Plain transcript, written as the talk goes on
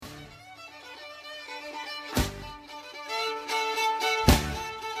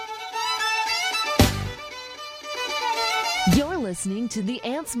listening to the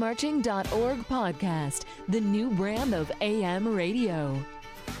AntsMarching.org podcast, the new brand of AM radio.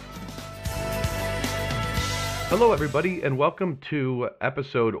 Hello, everybody, and welcome to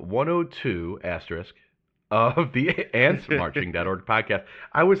episode 102 asterisk of the AntsMarching.org podcast.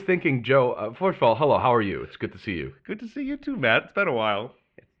 I was thinking, Joe, first of all, hello, how are you? It's good to see you. Good to see you too, Matt. It's been a while.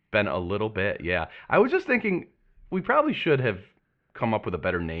 Been a little bit, yeah. I was just thinking we probably should have come up with a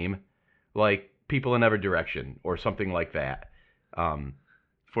better name, like People in Every Direction or something like that.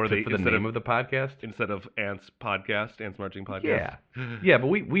 For the name of the podcast? Instead of Ants Podcast, Ants Marching Podcast? Yeah. Yeah, but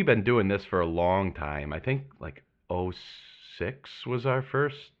we've been doing this for a long time. I think like 06 was our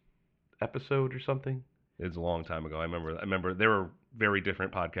first episode or something. It's a long time ago. I remember there were very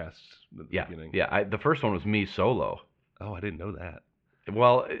different podcasts at the beginning. Yeah, the first one was me solo. Oh, I didn't know that.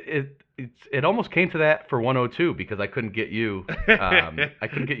 Well, it almost came to that for 102 because I couldn't get you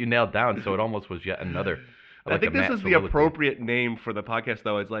nailed down, so it almost was yet another. I think this is the appropriate name for the podcast,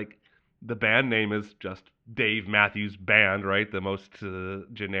 though. It's like the band name is just Dave Matthews Band, right? The most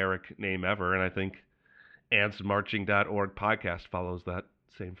generic name ever, and I think AntsMarching.org podcast follows that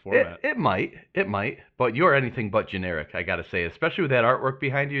same format. It might, but you're anything but generic, I gotta say, especially with that artwork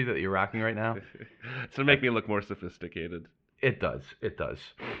behind you that you're rocking right now. To make me look more sophisticated. It does.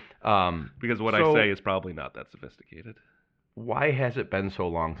 Because what I say is probably not that sophisticated. Why has it been so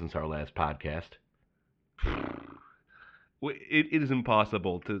long since our last podcast? It is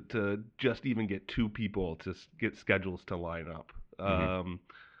impossible to just even get two people to get schedules to line up. Mm-hmm.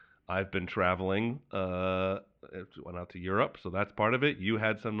 I've been traveling. Went out to Europe, so that's part of it. You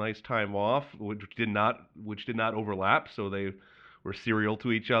had some nice time off, which did not overlap, so they were serial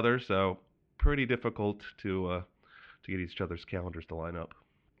to each other. So pretty difficult to get each other's calendars to line up.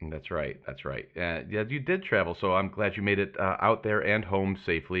 That's right. Yeah, you did travel, so I'm glad you made it out there and home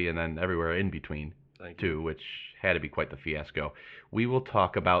safely, and then everywhere in between. Thank you. Too, which had to be quite the fiasco. We will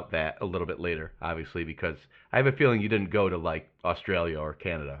talk about that a little bit later, obviously, because I have a feeling you didn't go to like Australia or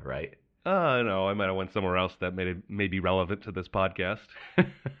Canada, right? No, I might have went somewhere else that may be relevant to this podcast.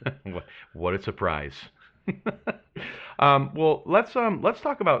 What a surprise! Well, let's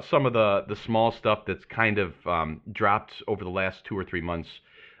talk about some of the small stuff that's kind of dropped over the last 2 or 3 months.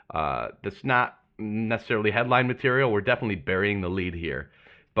 That's not necessarily headline material. We're definitely burying the lead here,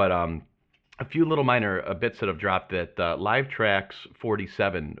 but a few little minor bits that have dropped. That Live Tracks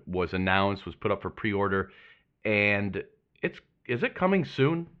 47 was announced, was put up for pre-order, and is it coming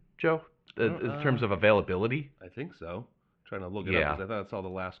soon, Joe? In terms of availability? I think so. I'm trying to look it up because I thought I saw the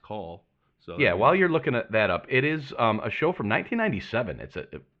last call. So yeah, while you're looking at that up, it is a show from 1997. It's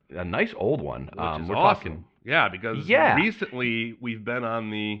a nice old one. Which is awesome. Yeah, because recently we've been on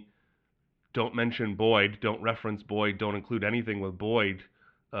the don't mention Boyd, don't reference Boyd, don't include anything with Boyd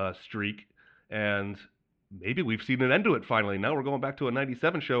streak, and maybe we've seen an end to it finally. Now we're going back to a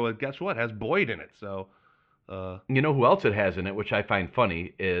 97 show, and guess what? It has Boyd in it. So you know who else it has in it, which I find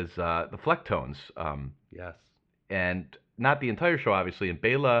funny, is the Flecktones. Yes. And not the entire show, obviously. And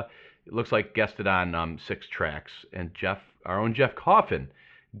Bela, it looks like, guested on 6 tracks. And our own Jeff Coffin,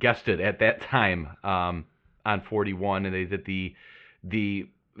 guested at that time on 41. And they did the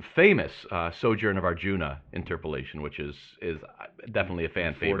famous Sojourn of Arjuna interpolation, which is definitely a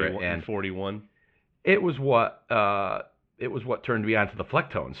fan favorite. And 41. It was what turned me on to the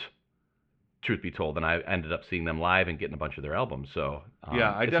Flecktones, truth be told, and I ended up seeing them live and getting a bunch of their albums. So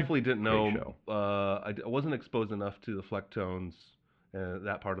yeah, I definitely didn't know. I wasn't exposed enough to the Flecktones,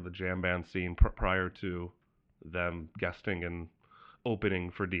 that part of the jam band scene prior to them guesting and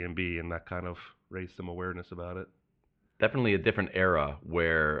opening for D&B, and that kind of raised some awareness about it. Definitely a different era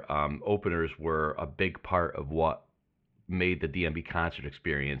where openers were a big part of what made the D&B concert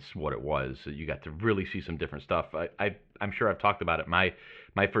experience what it was. So you got to really see some different stuff. I'm sure I've talked about it. My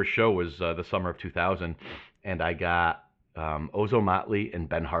first show was the summer of 2000, and I got Ozo Motley and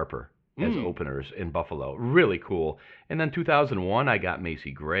Ben Harper as openers in Buffalo. Really cool. And then 2001, I got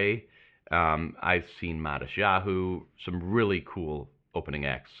Macy Gray. I've seen Modest Yahoo. Some really cool opening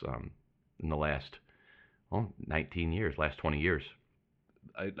acts in the last 19 years, last 20 years.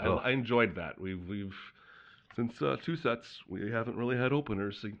 I enjoyed that. We've since 2 sets, we haven't really had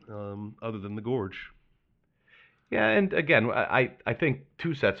openers other than the Gorge. Yeah, and again, I think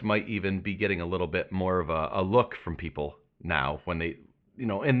 2 sets might even be getting a little bit more of a look from people now when they,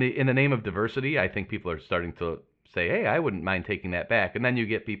 in the name of diversity. I think people are starting to say, hey, I wouldn't mind taking that back. And then you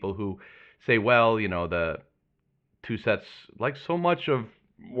get people who say, well, the 2 sets, like so much of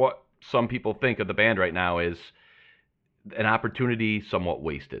what some people think of the band right now, is an opportunity somewhat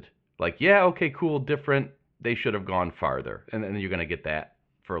wasted. Like, yeah, okay, cool, different. They should have gone farther. And then you're going to get that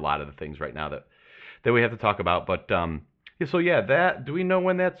for a lot of the things right now that we have to talk about. But, Yeah, so yeah, that. Do we know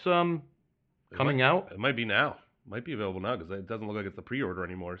when that's coming out? It might be now. Might be available now because it doesn't look like it's a pre-order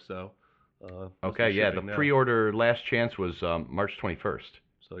anymore. So, must be Okay, yeah, the shipping now. pre-order last chance was March 21st.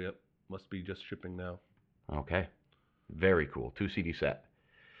 So yep, must be just shipping now. Okay, very cool. 2 CD set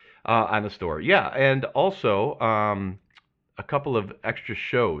on the store. Yeah, and also a couple of extra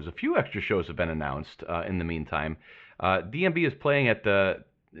shows. A few extra shows have been announced in the meantime. DMB is playing at the.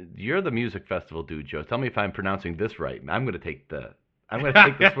 You're the music festival dude, Joe. Tell me if I'm pronouncing this right. I'm going to take the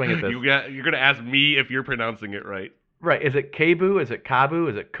swing at this. You're gonna ask me if you're pronouncing it right. Right? Is it Kabu? Is it Kabu?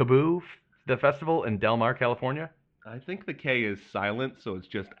 Is it Kabu? The festival in Del Mar, California. I think the K is silent, so it's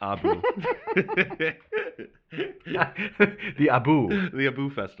just Abu. The Abu. The Abu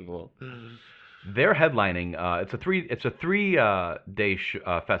Festival. They're headlining. It's a three day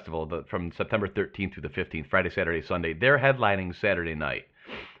festival from September 13th through the 15th, Friday, Saturday, Sunday. They're headlining Saturday night.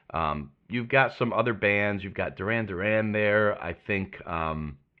 You've got some other bands. You've got Duran Duran there. I think.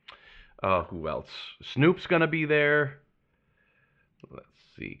 Who else? Snoop's gonna be there. Let's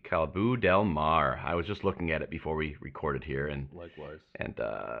see. Cabo Del Mar. I was just looking at it before we recorded here, and Likewise. and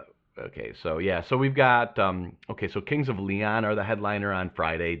okay, so yeah, so we've got so Kings of Leon are the headliner on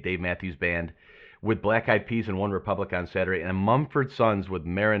Friday. Dave Matthews Band with Black Eyed Peas and One Republic on Saturday, and Mumford Sons with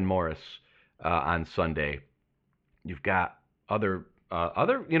Maren Morris on Sunday. You've got other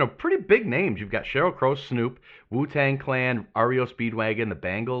pretty big names. You've got Sheryl Crow, Snoop, Wu-Tang Clan, REO Speedwagon, the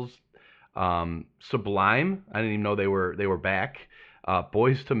Bangles, Sublime. I didn't even know they were back.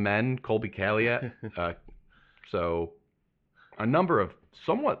 Boys to Men, Colby Calliot. So a number of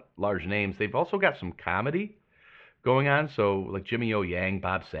somewhat large names. They've also got some comedy going on. So like Jimmy O Yang,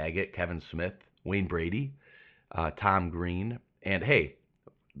 Bob Saget, Kevin Smith, Wayne Brady, Tom Green, and hey,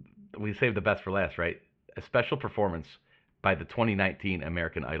 we saved the best for last, right? A special performance by the 2019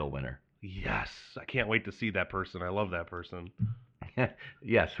 American Idol winner. Yes, I can't wait to see that person. I love that person.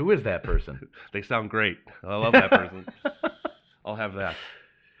 Yes, who is that person? They sound great. I love that person. I'll have that.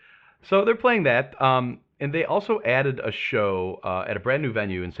 So they're playing that, and they also added a show at a brand new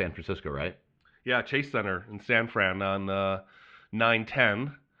venue in San Francisco, right? Yeah, Chase Center in San Fran on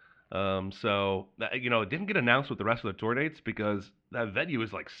 9/10. So it didn't get announced with the rest of the tour dates because that venue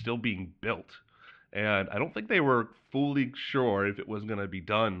is like still being built, and I don't think they were fully sure if it was going to be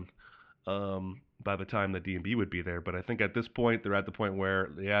done by the time the DMB would be there. But I think at this point they're at the point where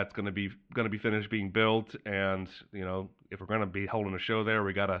it's going to be finished being built, and if we're going to be holding a show there,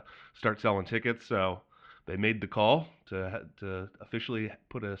 we got to start selling tickets. So they made the call to officially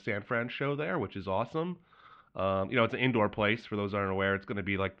put a San Fran show there, which is awesome. It's an indoor place. For those who aren't aware, it's going to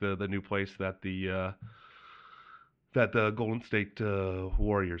be like the new place that the Golden State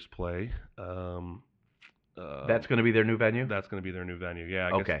Warriors play. That's going to be their new venue? That's going to be their new venue. Yeah,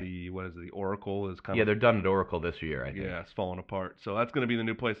 I guess the Oracle is kind of... Yeah, they're done at Oracle this year, I think. Yeah, it's falling apart. So that's going to be the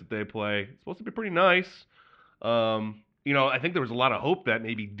new place that they play. It's supposed to be pretty nice. I think there was a lot of hope that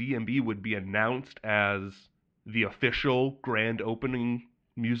maybe DMB would be announced as the official grand opening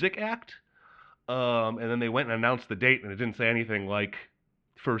music act. And then they went and announced the date, and it didn't say anything like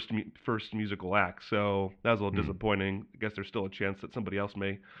first musical act. So that was a little disappointing. I guess there's still a chance that somebody else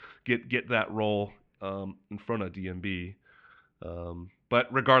may get that role in front of DMB. But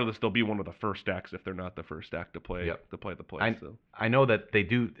regardless, they'll be one of the first acts if they're not the first act to play the place. I know that they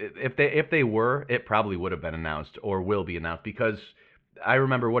do. If they were, it probably would have been announced or will be announced, because I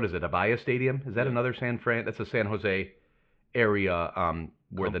remember, what is it, Avaya Stadium? Is that another San Fran? That's a San Jose area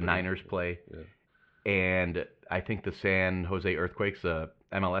where the Niners play. Yeah. And I think the San Jose Earthquakes, the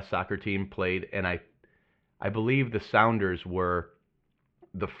MLS soccer team, played, and I believe the Sounders were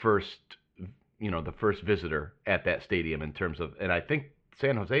the first visitor at that stadium in terms of, and I think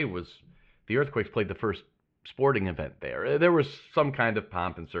San Jose the Earthquakes played the first sporting event there. There was some kind of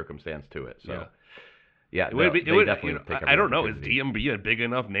pomp and circumstance to it. So, yeah, I don't know. Is DMB a big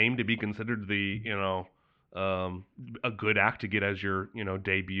enough name to be considered a good act to get as your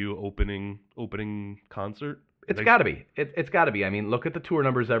debut opening concert? It's got to be. It's got to be. I mean, look at the tour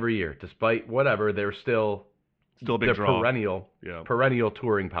numbers every year. Despite whatever, they're still a big draw. Perennial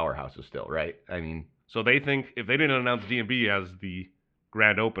touring powerhouses still, right? I mean, so they think if they didn't announce DMB as the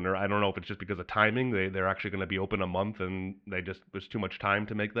grand opener, I don't know if it's just because of timing. They're actually going to be open a month, and there's too much time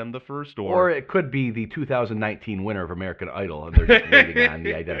to make them the first, or it could be the 2019 winner of American Idol, and they're just waiting on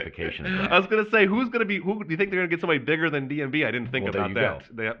the identification of that. I was going to say, who do you think they're going to get somebody bigger than DMB? I didn't think about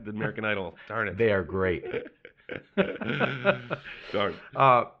that. The American Idol, darn it. They are great. Darn.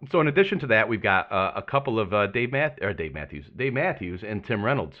 So in addition to that, we've got a couple of Dave Matthews and Tim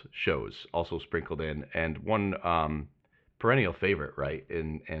Reynolds shows also sprinkled in, and one perennial favorite, right,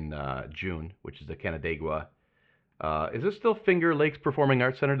 in June, which is the Canandaigua Is this still Finger Lakes Performing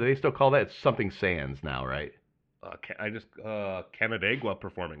Arts Center? Do they still call that? It's something Sands now, right? Canandaigua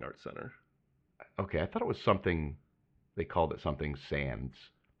Performing Arts Center. Okay, I thought it was something. They called it something Sands.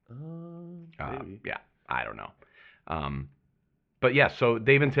 Maybe. Yeah, I don't know. But yeah, so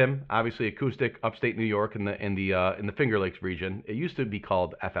Dave and Tim, obviously acoustic, upstate New York in the Finger Lakes region. It used to be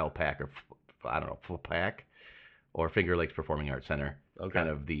called FLPAC or I don't know, FLPAC or Finger Lakes Performing Arts Center. Okay. Kind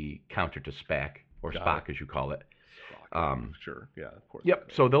of the counter to SPAC or Got SPAC as you call it. Sure. Yeah, of course.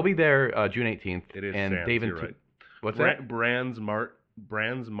 Yep. So they'll be there June 18th. It is and Sands, Dave and you're right. What's that? Brands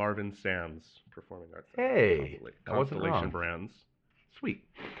Marvin Sands Performing Arts Center. Hey, I wasn't Constellation wrong. Brands. Sweet.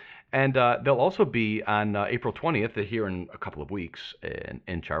 And they'll also be on April 20th, here in a couple of weeks,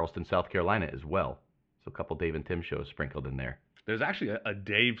 in Charleston, South Carolina as well. So a couple Dave and Tim shows sprinkled in there. There's actually a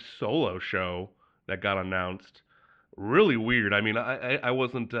Dave solo show that got announced. Really weird. I mean, I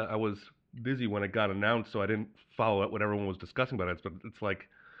wasn't, I was busy when it got announced, so I didn't follow it, what everyone was discussing about it. But it's like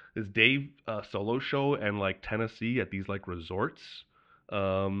this Dave solo show in like Tennessee at these like resorts.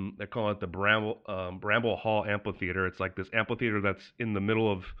 They call it the Bramble Hall Amphitheater. It's like this amphitheater that's in the middle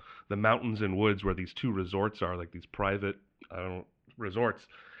of the mountains and woods where these two resorts are, like these private resorts.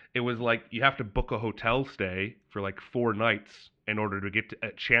 It was like you have to book a hotel stay for like 4 nights in order to get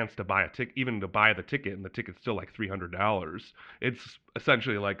a chance to buy a ticket, even to buy the ticket, and the ticket's still like $300. It's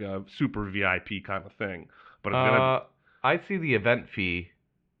essentially like a super VIP kind of thing. But it's I see the event fee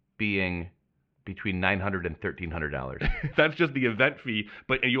being between $900 and $1,300. That's just the event fee,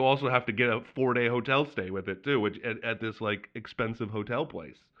 but you also have to get a 4-day hotel stay with it too, which at this like expensive hotel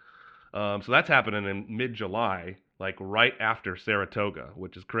place. So that's happening in mid-July, like right after Saratoga,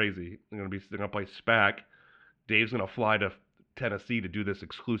 which is crazy. They're gonna play SPAC. Dave's gonna fly to Tennessee to do this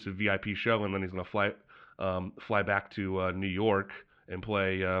exclusive VIP show, and then he's gonna fly back to New York and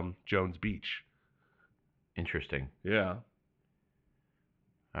play Jones Beach. Interesting. Yeah.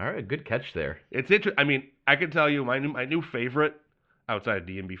 All right, good catch there. It's interesting. I mean, I can tell you my new favorite outside of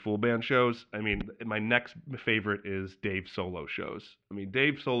D&B full band shows. I mean, my next favorite is Dave solo shows. I mean,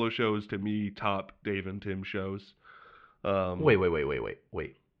 Dave solo shows to me top Dave and Tim shows.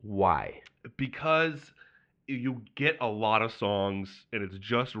 Wait. Why? Because you get a lot of songs and it's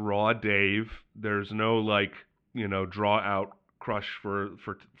just raw Dave. There's no like, draw out crush for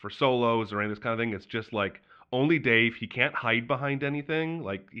solos or any of this kind of thing. It's just like only Dave. He can't hide behind anything.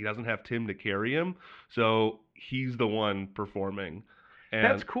 Like he doesn't have Tim to carry him. So he's the one performing. And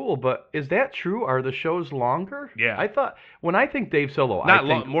that's cool, but is that true? Are the shows longer? Yeah. I thought when I think Dave solo, not I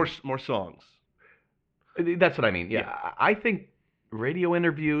think more songs. That's what I mean. Yeah. I think radio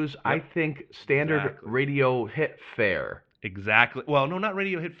interviews. Yep. I think standard radio hit fare. Exactly. Well, no, not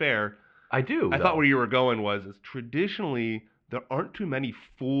radio hit fare. I do. I thought where you were going was traditionally there aren't too many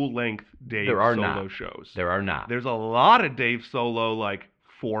full length Dave solo shows. There are not. There's a lot of Dave solo, like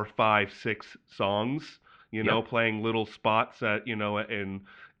 4, 5, 6 songs. Playing little spots at in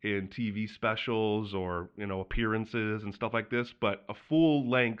TV specials or appearances and stuff like this. But a full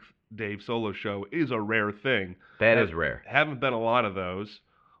length Dave solo show is a rare thing. That is rare. Haven't been a lot of those.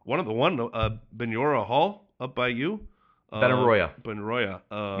 Benyora Hall up by you. Benaroya.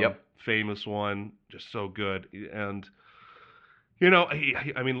 Yep. Famous one, just so good. And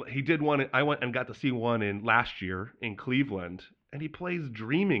he did one. I went and got to see one in last year in Cleveland. And he plays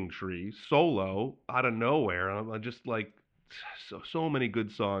Dreaming Tree solo out of nowhere. And I'm just like, so many good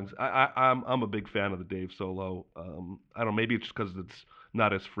songs. I'm a big fan of the Dave solo. I don't know, maybe it's just because it's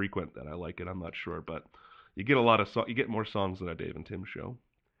not as frequent that I like it. I'm not sure, but you get you get more songs than a Dave and Tim show.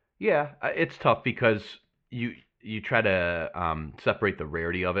 Yeah, it's tough because you try to separate the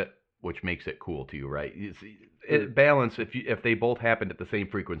rarity of it, which makes it cool to you, right? Balance if they both happened at the same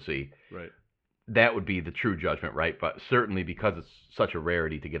frequency, right? That would be the true judgment, right? But certainly because it's such a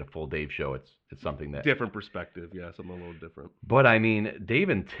rarity to get a full Dave show, it's something that different perspective, yeah, something a little different. But I mean, Dave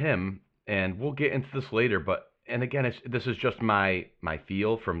and Tim, and we'll get into this later, and again, this is just my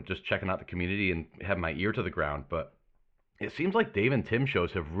feel from just checking out the community and having my ear to the ground. But it seems like Dave and Tim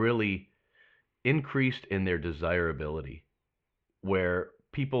shows have really increased in their desirability, where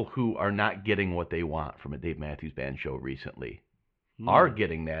people who are not getting what they want from a Dave Matthews Band show recently are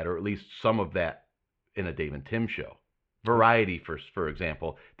getting that, or at least some of that in a Dave and Tim show. Variety, for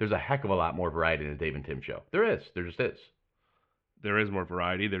example, there's a heck of a lot more variety in a Dave and Tim show. There just is. There is more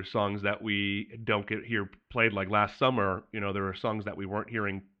variety. There's songs that we don't get here played like last summer. There are songs that we weren't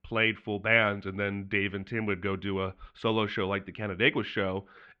hearing played full band, and then Dave and Tim would go do a solo show like the Canandaigua show,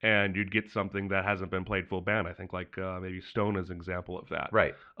 and you'd get something that hasn't been played full band. I think like maybe Stone is an example of that.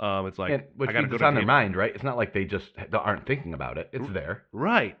 Right. It's like And which I got to means go it's to on their Dave. mind, right? It's not like they just aren't thinking about it. It's there.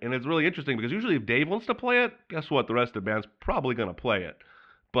 Right, and it's really interesting because usually if Dave wants to play it, guess what? The rest of the band's probably going to play it.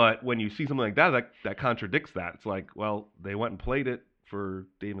 But when you see something like that contradicts that. It's like, well, they went and played it for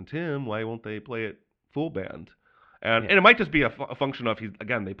Dave and Tim. Why won't they play it full band? And it might just be a function of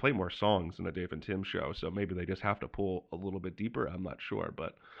they play more songs in a Dave and Tim show, so maybe they just have to pull a little bit deeper. I'm not sure,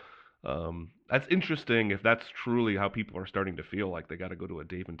 but that's interesting if that's truly how people are starting to feel like they got to go to a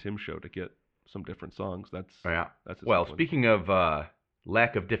Dave and Tim show to get some different songs. That's Well, speaking of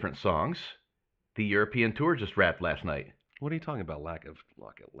lack of different songs, the European tour just wrapped last night. What are you talking about? Lack of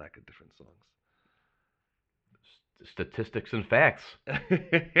different songs. Statistics and facts.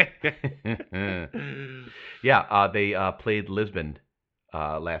 Yeah, they played Lisbon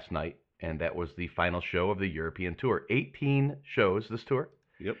last night, and that was the final show of the European tour. 18 shows this tour.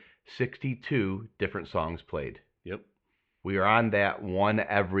 Yep. 62 different songs played. Yep. We are on that one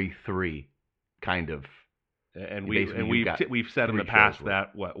every three kind of. And we've said in the past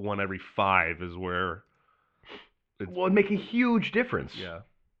that one every five is where. It'd make a huge difference. Yeah.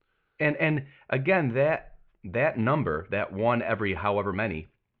 And again, that number, that one every however many,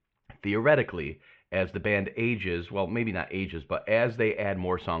 theoretically, as the band ages, well, maybe not ages, but as they add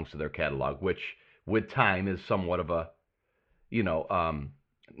more songs to their catalog, which with time is somewhat of a,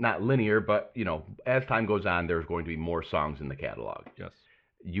 not linear, but, as time goes on, there's going to be more songs in the catalog. Yes.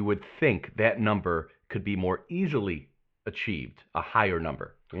 You would think that number could be more easily achieved, a higher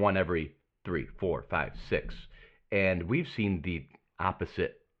number, one every 3, 4, 5, 6. And we've seen the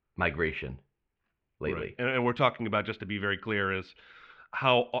opposite migration lately. Right. And we're talking about, just to be very clear, is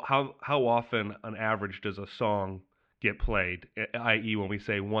how often on average does a song get played? I.e., when we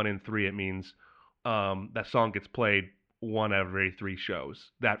say 1 in 3, it means that song gets played 1 every 3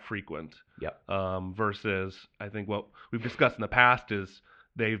 shows, that frequent. Yep. Versus, I think what we've discussed in the past is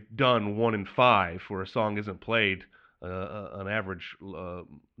they've done 1 in 5, where a song isn't played on average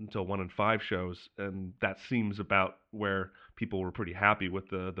until 1 in 5 shows, and that seems about where people were pretty happy with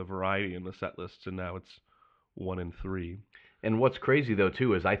the variety in the set lists, and now it's 1 in 3. And what's crazy though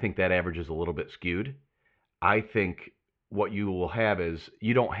too is I think that average is a little bit skewed. I think what you will have is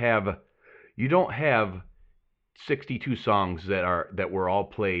you don't have 62 songs that were all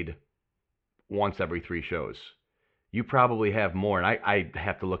played once every 3 shows. You probably have more, and I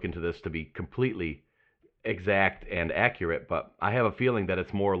have to look into this to be completely exact and accurate, but I have a feeling that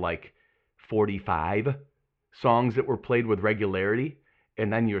it's more like 45 songs that were played with regularity,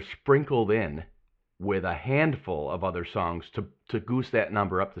 and then you're sprinkled in with a handful of other songs to goose that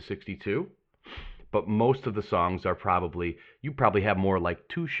number up to 62. But most of the songs are you probably have more like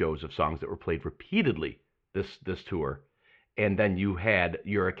 2 shows of songs that were played repeatedly this tour, and then you had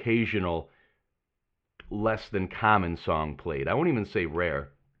your occasional less than common song played. I won't even say rare.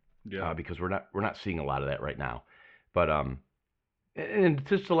 Yeah, because we're not seeing a lot of that right now, but and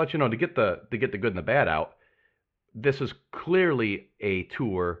just to let you know, to get the good and the bad out, this is clearly a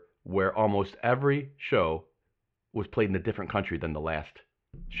tour where almost every show was played in a different country than the last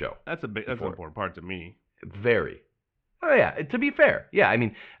show. That's an important part to me. Very. Oh yeah. To be fair, yeah. I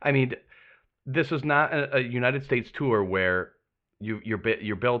mean, this is not a United States tour where you're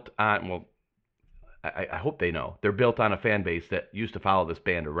built on. Well, I hope they know they're built on a fan base that used to follow this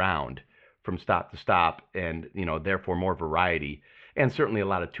band around from stop to stop, and therefore more variety, and certainly a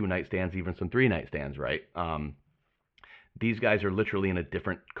lot of 2-night stands, even some 3-night stands, right? These guys are literally in a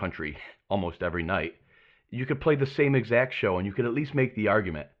different country almost every night. You could play the same exact show, and you could at least make the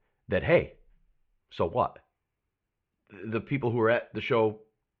argument that, hey, so what? The people who were at the show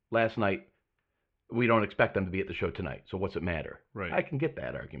last night, we don't expect them to be at the show tonight, so what's it matter? Right. I can get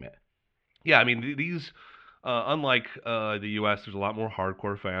that argument. Yeah, I mean, these, unlike the U.S., there's a lot more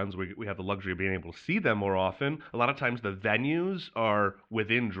hardcore fans. We have the luxury of being able to see them more often. A lot of times the venues are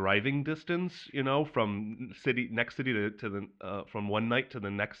within driving distance, from next city to from one night to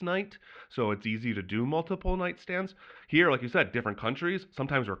the next night. So it's easy to do multiple night stands. Here, like you said, different countries.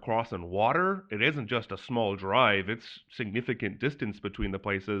 Sometimes we're crossing water. It isn't just a small drive. It's significant distance between the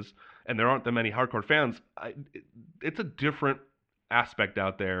places, and there aren't that many hardcore fans. It's a different aspect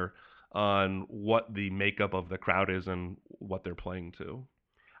out there on what the makeup of the crowd is and what they're playing to.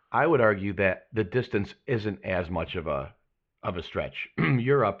 I would argue that the distance isn't as much of a stretch.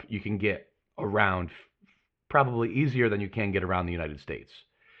 Europe, you can get around probably easier than you can get around the United States.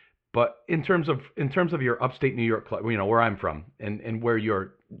 But in terms of your upstate New York, where I'm from and where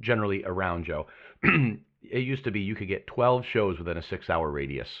you're generally around, Joe, it used to be you could get 12 shows within a 6-hour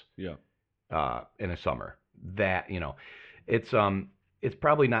radius Yeah. in a summer. That, it's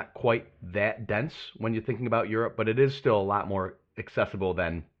probably not quite that dense when you're thinking about Europe, but it is still a lot more accessible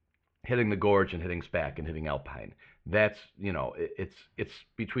than hitting the gorge and hitting Spack and hitting Alpine. That's, it's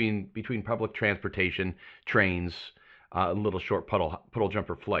between public transportation, trains, little short puddle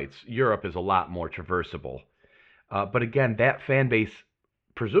jumper flights. Europe is a lot more traversable. But again, that fan base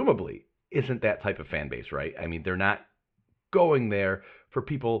presumably isn't that type of fan base, right? I mean, they're not going there for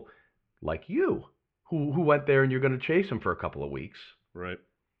people like you who went there and you're going to chase them for a couple of weeks. Right.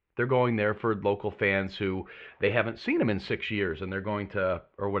 They're going there for local fans who they haven't seen them in 6 years and they're going to,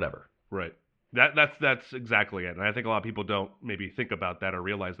 or whatever. Right. That's exactly it. And I think a lot of people don't maybe think about that or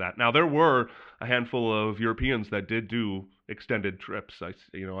realize that. Now, there were a handful of Europeans that did do extended trips.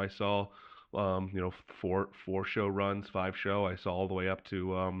 I saw, 4 show runs, 5 show. I saw all the way up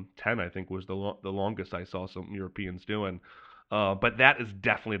to 10, I think was the longest I saw some Europeans doing. But that is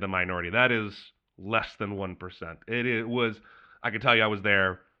definitely the minority. That is less than 1%. It was, I can tell you I was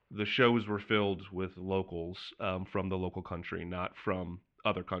there. The shows were filled with locals from the local country, not from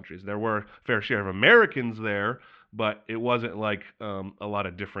other countries. There were a fair share of Americans there, but it wasn't like a lot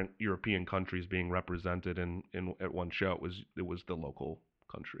of different European countries being represented in at one show. It was the local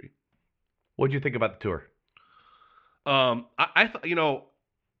country. What did you think about the tour? I thought,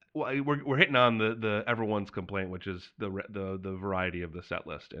 well, we're hitting on the everyone's complaint, which is the variety of the set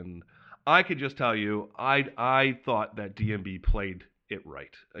list, and I could just tell you, I thought that DMB played it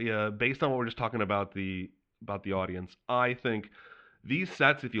right. Based on what we're just talking about the audience, I think these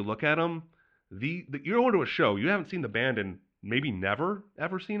sets, if you look at them, you're going to a show, you haven't seen the band in maybe never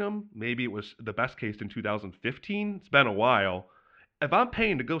ever seen them. Maybe it was the best case in 2015. It's been a while. If I'm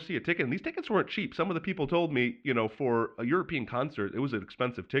paying to go see a ticket, and these tickets weren't cheap. Some of the people told me, for a European concert, it was an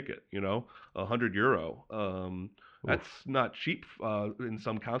expensive ticket, €100. That's not cheap in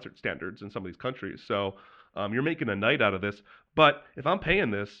some concert standards in some of these countries. So you're making a night out of this. But if I'm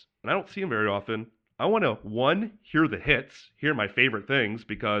paying this, and I don't see them very often, I want to, one, hear the hits, hear my favorite things,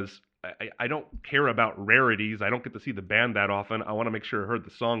 because I don't care about rarities. I don't get to see the band that often. I want to make sure I heard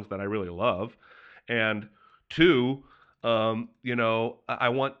the songs that I really love. And two, I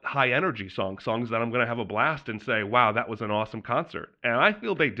want high energy songs that I'm going to have a blast and say, wow, that was an awesome concert. And I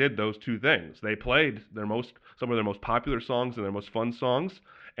feel they did those two things. They played some of their most popular songs and their most fun songs.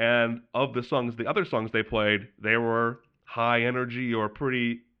 And of the other songs they played, they were high energy or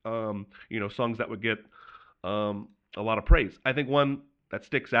pretty, songs that would get a lot of praise. I think one that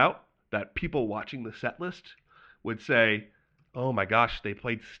sticks out that people watching the set list would say, oh my gosh, they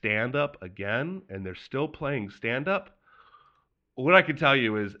played stand up again and they're still playing stand up. What I can tell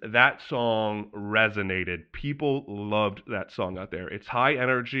you is that song resonated. People loved that song out there. It's high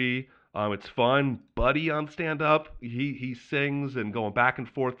energy. It's fun. Buddy on stand up, he sings and going back and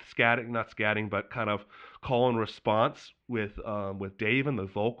forth, not scatting, but kind of call and response with Dave and the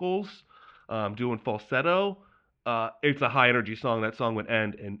vocals, doing falsetto. It's a high energy song. That song would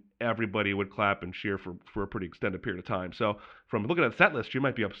end and everybody would clap and cheer for a pretty extended period of time. So from looking at the set list, you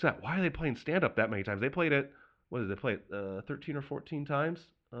might be upset. Why are they playing stand up that many times? They played it. What did they play it? 13 or 14 times?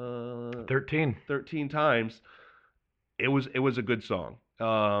 13. 13 times. It was a good song.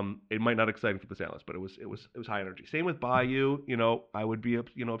 It might not exciting for the set list, but it was high energy. Same with Bayou. I would be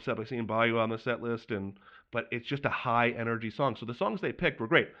upset by seeing Bayou on the set list, but it's just a high energy song. So the songs they picked were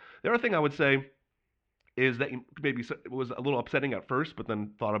great. The other thing I would say is that maybe it was a little upsetting at first, but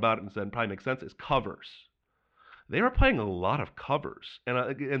then thought about it and said probably makes sense, is covers. They were playing a lot of covers.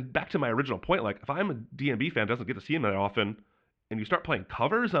 And back to my original point, like if I'm a DMB fan, doesn't get to see them that often, and you start playing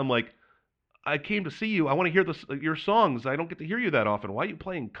covers, I'm like, I came to see you. I want to hear your songs. I don't get to hear you that often. Why are you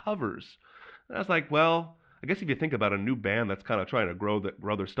playing covers? And I was like, well, I guess if you think about a new band that's kind of trying to grow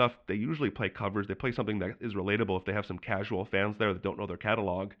their stuff, they usually play covers. They play something that is relatable. If they have some casual fans there that don't know their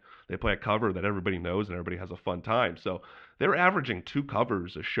catalog, they play a cover that everybody knows and everybody has a fun time. So they were averaging 2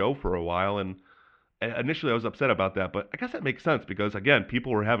 covers a show for a while, and initially I was upset about that, but I guess that makes sense because, again,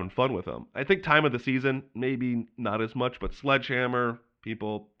 people were having fun with them. I think time of the season, maybe not as much, but Sledgehammer,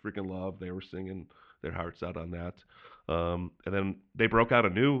 people freaking love. They were singing their hearts out on that. And then they broke out a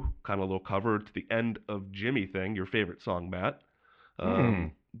new kind of little cover to the End of Jimmy thing, your favorite song, Matt.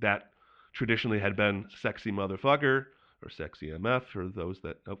 That traditionally had been Sexy Motherfucker or Sexy MF for those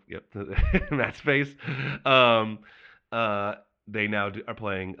that, Matt's face. They now are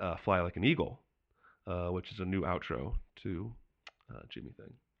playing Fly Like an Eagle, which is a new outro to Jimmy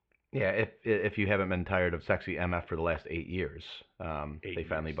thing. Yeah, if you haven't been tired of Sexy MF for the last 8 years, they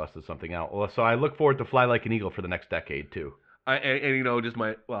finally busted something out. Well, so I look forward to Fly Like an Eagle for the next decade, too. and just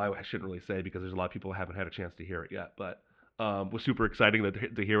I shouldn't really say because there's a lot of people who haven't had a chance to hear it yet, but was super exciting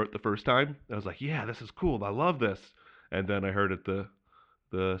to hear it the first time. I was like, yeah, this is cool. I love this. And then I heard it the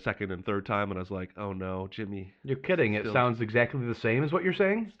second and third time, and I was like, oh no, Jimmy. You're kidding. It sounds exactly the same as what you're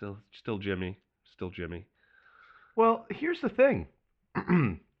saying? Still Jimmy. Still Jimmy. Well, here's the thing.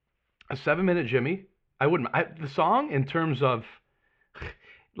 A 7-minute Jimmy, the song in terms of,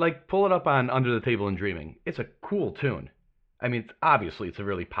 like, pull it up on Under the Table and Dreaming. It's a cool tune. I mean, obviously it's a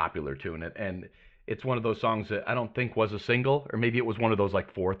really popular tune, and it's one of those songs that I don't think was a single, or maybe it was one of those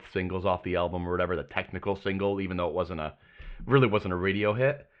like fourth singles off the album or whatever, the technical single, even though it really wasn't a radio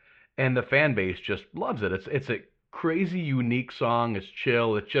hit. And the fan base just loves it. It's a crazy, unique song. It's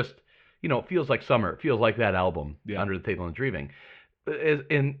chill. It's just, it feels like summer. It feels like that album, Under the Table and Dreaming.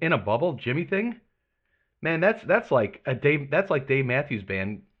 In a Bubble, Jimmy thing, man, that's like Dave Matthews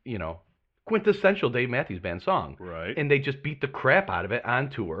Band, quintessential Dave Matthews Band song. Right. And they just beat the crap out of it on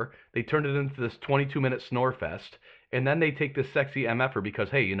tour. They turned it into this 22-minute snore fest, and then they take this sexy MFer because,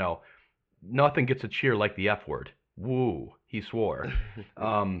 hey, nothing gets a cheer like the F word. Woo, he swore.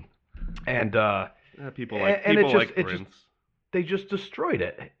 People like Prince. They just destroyed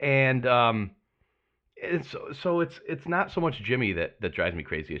it, and it's not so much Jimmy that drives me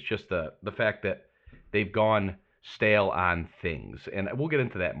crazy. It's just the fact that they've gone stale on things, and we'll get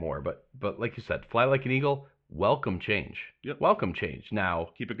into that more. But like you said, Fly Like an Eagle, welcome change. Yep. Welcome change. Now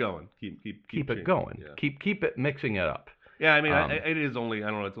keep it going. Keep it going. Yeah. Keep it mixing it up. Yeah, I mean, it is only, I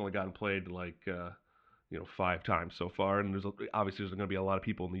don't know, it's only gotten played like 5 times so far, and there's going to be a lot of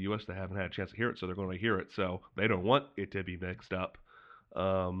people in the U.S. that haven't had a chance to hear it, so they're going to hear it. So they don't want it to be mixed up.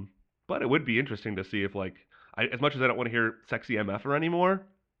 But it would be interesting to see if, as much as I don't want to hear Sexy MFer anymore,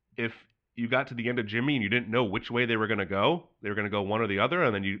 if you got to the end of Jimmy and you didn't know which way they were going to go one or the other,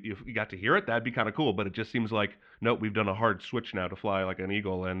 and then you got to hear it, that'd be kind of cool. But it just seems like, nope, we've done a hard switch now to Fly Like an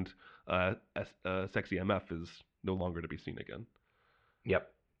Eagle, and Sexy MF is no longer to be seen again.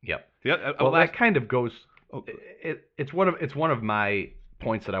 Yep. Yeah. That kind of goes. It's one of my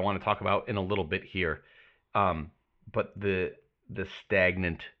points that I want to talk about in a little bit here. But the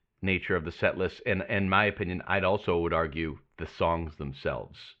stagnant nature of the set list, and in my opinion, I'd also would argue the songs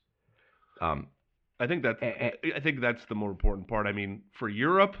themselves. I think that's the more important part. I mean, for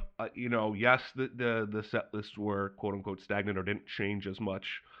Europe, yes, the set lists were quote unquote stagnant or didn't change as much.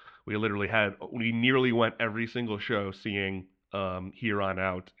 We nearly went every single show seeing Here on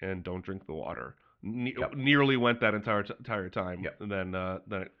Out and Don't Drink the Water. Nearly went that entire time, and then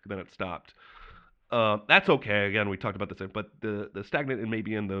it stopped. That's okay. Again, we talked about this, but the stagnant and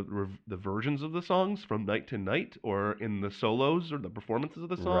maybe in the versions of the songs from night to night, or in the solos or the performances of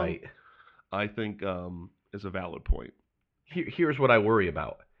the song, right? I think is a valid point. Here's what I worry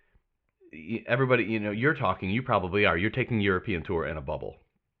about. Everybody, you probably are. You're taking a European tour in a bubble,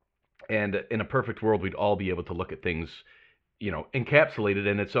 and in a perfect world, we'd all be able to look at things, encapsulated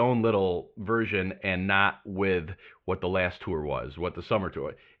in its own little version, and not with what the last tour was, what the summer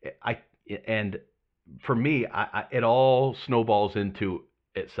tour. And for me, it all snowballs into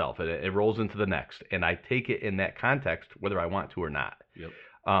itself, and it rolls into the next, and I take it in that context, whether I want to or not. Yep.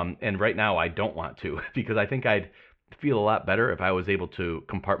 And right now, I don't want to, because I think I'd feel a lot better if I was able to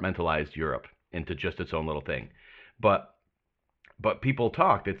compartmentalize Europe into just its own little thing. But people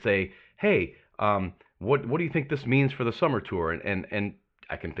talk. They'd say, hey, what do you think this means for the summer tour? And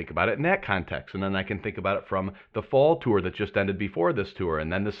I can think about it in that context, and then I can think about it from the fall tour that just ended before this tour,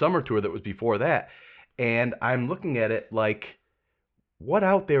 and then the summer tour that was before that. And I'm looking at it like, what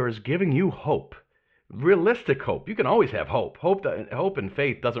out there is giving you hope? Realistic hope. You can always have hope. Hope and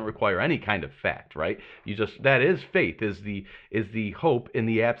faith doesn't require any kind of fact, right? That is faith, is the hope in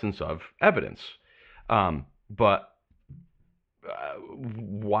the absence of evidence. But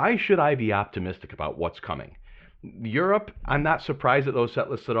why should I be optimistic about what's coming? Europe, I'm not surprised at those set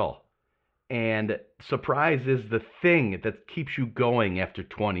lists at all. And surprise is the thing that keeps you going after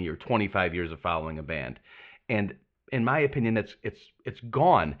 20 or 25 years of following a band. And in my opinion, it's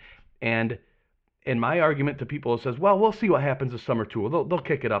gone. And in my argument to people, it says, well, we'll see what happens this summer tour. They'll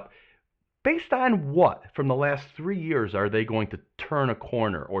kick it up. Based on what from the last 3 years are they going to turn a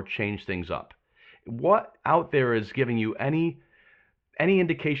corner or change things up? What out there is giving you any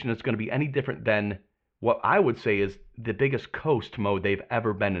indication it's going to be any different than what I would say is the biggest coast mode they've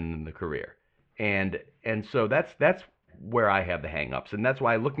ever been in the career? And so that's where I have the hang-ups. And that's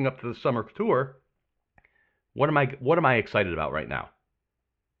why looking up to the summer tour, what am I excited about right now?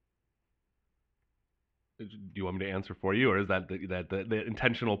 Do you want me to answer for you, or is that the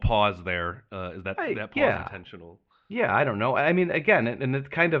intentional pause there? Is that pause intentional? Yeah, I don't know. I mean, again, and it's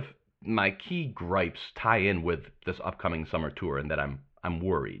kind of my key gripes tie in with this upcoming summer tour, and that I'm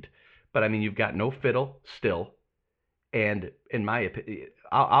worried. But I mean, you've got no fiddle still, and in my opinion,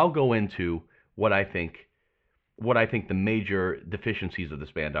 I'll go into what I think the major deficiencies of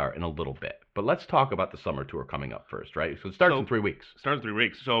this band are in a little bit. But let's talk about the summer tour coming up first, right? So it starts in 3 weeks. Starts in 3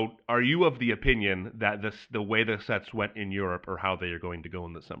 weeks. So are you of the opinion that the way the sets went in Europe are how they are going to go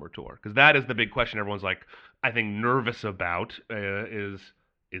in the summer tour? Because that is the big question everyone's like, I think, nervous about. Is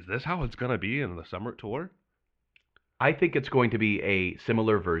this how it's going to be in the summer tour? I think it's going to be a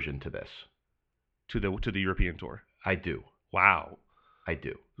similar version to this. To the European tour. I do. Wow. I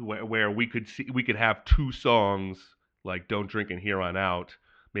do. Where we could have 2 songs like "Don't Drink" and "Here on Out."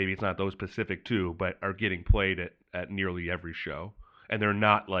 Maybe it's not those specific 2, but are getting played at nearly every show, and they're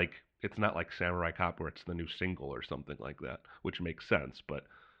not like it's not like Samurai Cop where it's the new single or something like that, which makes sense. But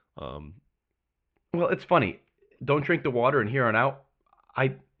well, it's funny. "Don't Drink the Water" and "Here on Out."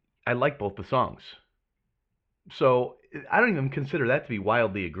 I like both the songs, so I don't even consider that to be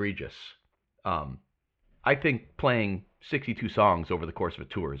wildly egregious. I think playing 62 songs over the course of a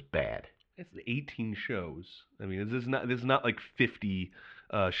tour is bad. It's 18 shows. I mean, this is not like 50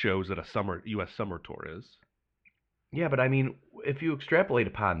 shows that a U.S. summer tour is. Yeah, but I mean, if you extrapolate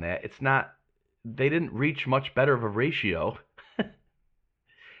upon that, it's not. They didn't reach much better of a ratio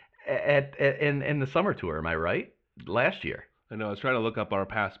in the summer tour. Am I right? Last year. I know. I was trying to look up our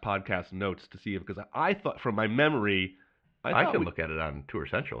past podcast notes to see because I thought from my memory. I can look at it on Tour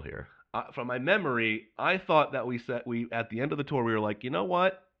Central here. From my memory, I thought that we at the end of the tour we were like, you know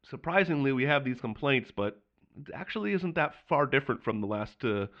what? Surprisingly, we have these complaints, but it actually isn't that far different from the last,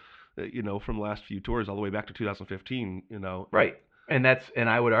 from the last few tours all the way back to 2015. Right, and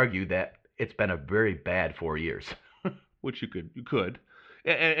I would argue that it's been a very bad 4 years. Which you could.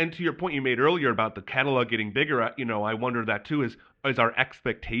 And to your point you made earlier about the catalog getting bigger, I wonder that too. Is our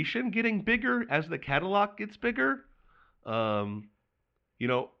expectation getting bigger as the catalog gets bigger?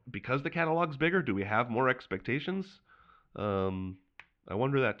 Because the catalog's bigger, do we have more expectations? I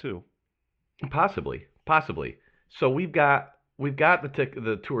wonder that too. Possibly. So we've got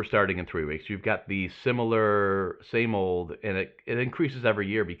the tour starting in 3 weeks. You've got the similar, same old, and it increases every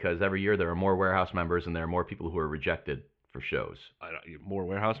year because every year there are more warehouse members and there are more people who are rejected for shows. More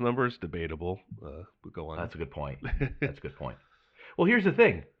warehouse members? Debatable. But go on. That's a good point. Well, here's the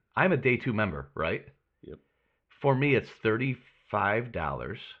thing. I'm a day 2 member, right? Yep. For me, it's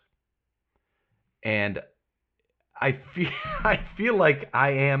 $35, and I feel like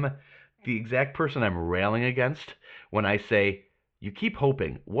I am the exact person I'm railing against when I say, you keep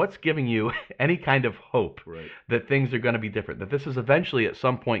hoping. What's giving you any kind of hope that things are going to be different, that this is eventually at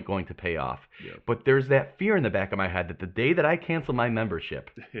some point going to pay off? Yeah. But there's that fear in the back of my head that the day that I cancel my membership,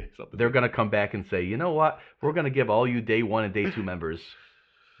 they're going to come back and say, you know what? We're going to give all you day 1 and day 2 members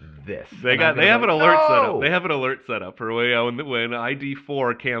this. They have an alert set up. They have an alert set up for when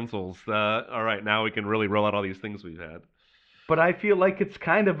ID4 cancels. All right, now we can really roll out all these things we've had. But I feel like it's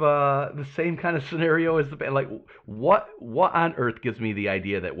kind of the same kind of scenario as the band. Like, what on earth gives me the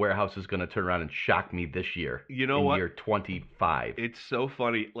idea that Warehouse is going to turn around and shock me this year? You know what? Year 25. It's so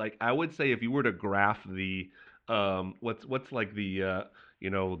funny. Like, I would say if you were to graph the what's like the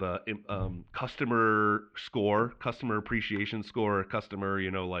customer score, customer appreciation score, customer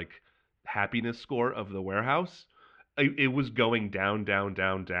happiness score of the Warehouse, it was going down,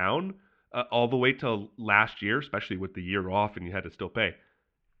 all the way till last year, especially with the year off and you had to still pay.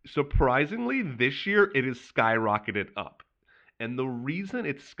 Surprisingly, this year it is skyrocketed up. And the reason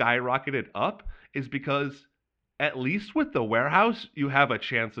it's skyrocketed up is because at least with the Warehouse, you have a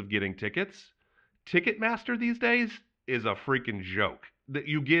chance of getting tickets. Ticketmaster these days is a freaking joke. That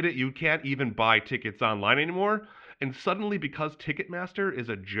you get it, you can't even buy tickets online anymore. And suddenly, because Ticketmaster is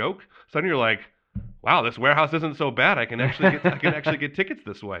a joke, suddenly you're like, wow, this Warehouse isn't so bad. I can actually get tickets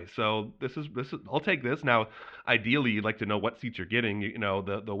this way. So this is I'll take this. Now, ideally, you'd like to know what seats you're getting.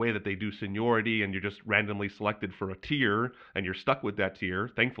 The way that they do seniority, and you're just randomly selected for a tier, and you're stuck with that tier.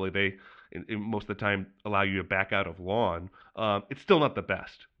 Thankfully, they most of the time allow you to back out of lawn. It's still not the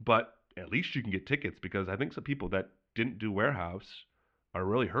best, but at least you can get tickets, because I think some people that didn't do Warehouse are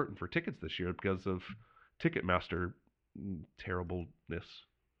really hurting for tickets this year because of Ticketmaster terribleness.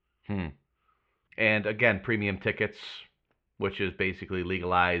 And again, premium tickets, which is basically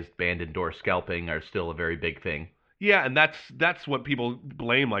legalized, band endorsed scalping, are still a very big thing. Yeah, and that's what people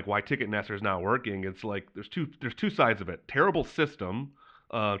blame, like why Ticketmaster is not working. It's like there's two sides of it. Terrible system,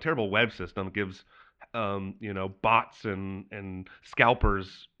 terrible web system gives bots and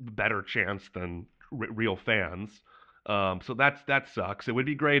scalpers better chance than real fans. So that sucks. It would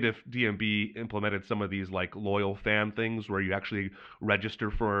be great if DMB implemented some of these like loyal fan things where you actually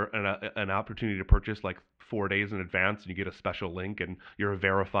register for an opportunity to purchase like 4 days in advance, and you get a special link, and you're a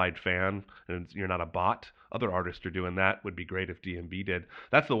verified fan, and you're not a bot. Other artists are doing that. Would be great if DMB did.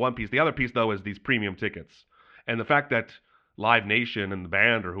 That's the one piece. The other piece though is these premium tickets, and the fact that Live Nation and the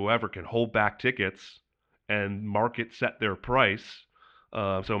band or whoever can hold back tickets and market set their price.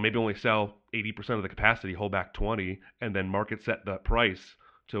 So maybe only sell 80% of the capacity, hold back 20, and then market set that price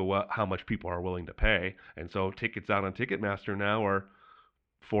to how much people are willing to pay. And so tickets out on Ticketmaster now are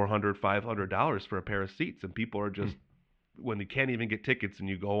 $400, $500 for a pair of seats, and people are just when they can't even get tickets, and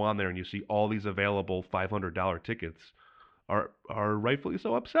you go on there and you see all these available $500 tickets, are rightfully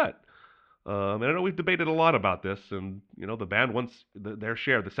so upset. And I know we've debated a lot about this, and the band wants their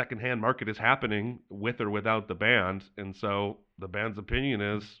share. The secondhand market is happening with or without the band, and so the band's opinion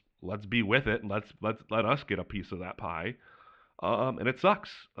is let's be with it and let us get a piece of that pie. And it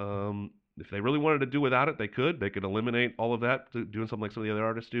sucks. If they really wanted to do without it, they could. They could eliminate all of that, doing something like some of the other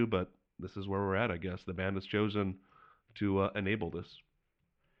artists do. But this is where we're at, I guess. The band has chosen to enable this.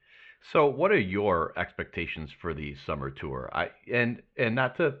 So, what are your expectations for the summer tour? And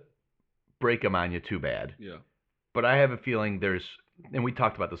not to break them on you too bad. Yeah. But I have a feeling and we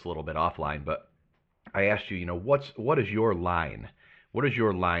talked about this a little bit offline, but I asked you, what is your line? What is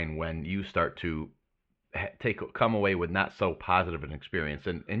your line when you start to come away with not so positive an experience?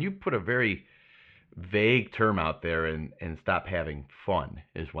 And you put a very vague term out there, and stop having fun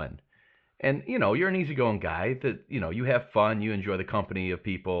is when. And, you're an easygoing guy that, you have fun, you enjoy the company of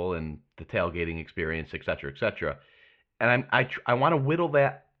people and the tailgating experience, et cetera, et cetera. And I want to whittle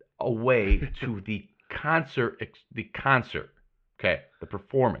that away to the concert, okay, the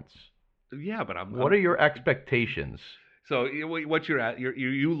performance. Yeah, but what are your expectations? So what you're at,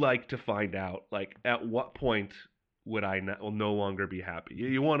 you like to find out, like, at what point would I no longer be happy?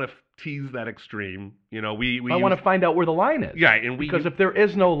 You want to tease that extreme, I want to find out where the line is. Yeah, and because if there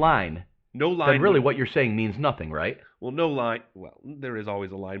is no line, then really what you're saying means nothing, right? Well, no line. Well, there is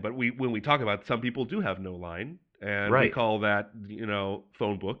always a line, but when we talk about it, some people do have no line. And right. We call that,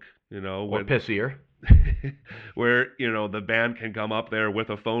 phone book, or pissier. Where, the band can come up there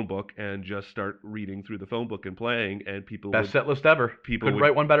with a phone book and just start reading through the phone book and playing, and Best set list ever. Couldn't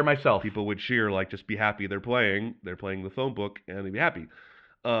write one better myself. People would cheer, like, just be happy they're playing the phone book, and they'd be happy.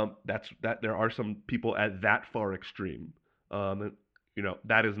 There are some people at that far extreme.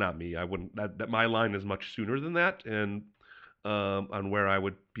 That is not me. I wouldn't, that my line is much sooner than that, and on where I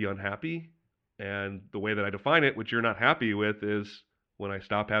would be unhappy. And the way that I define it, which you're not happy with, is when I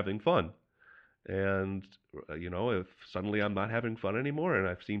stop having fun. And, if suddenly I'm not having fun anymore, and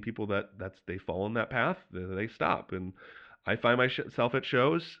I've seen people they fall on that path, they stop. And I find myself at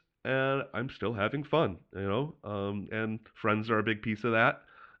shows, and I'm still having fun, and friends are a big piece of that.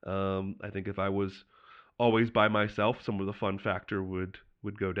 I think if I was always by myself, some of the fun factor would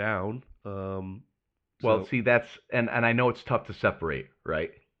go down. Well, see, and I know it's tough to separate, right?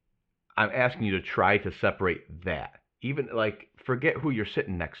 I'm asking you to try to separate that. Even, like, forget who you're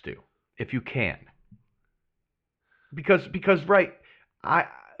sitting next to, if you can. Because right, I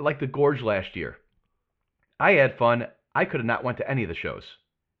like the Gorge last year. I had fun. I could have not went to any of the shows.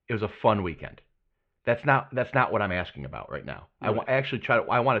 It was a fun weekend. That's not what I'm asking about right now. Right.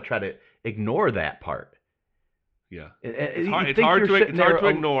 I want to try to ignore that part. Yeah, it's hard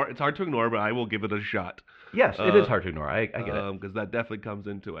to ignore, but I will give it a shot. Yes, it is hard to ignore. I get it, because that definitely comes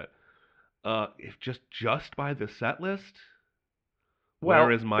into it. If just by the set list,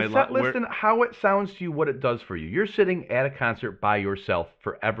 where is my set list and how it sounds to you, what it does for you? You're sitting at a concert by yourself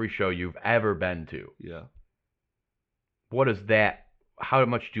for every show you've ever been to. Yeah. What is that? How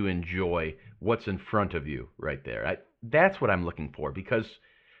much do you enjoy what's in front of you right there? That's what I'm looking for, because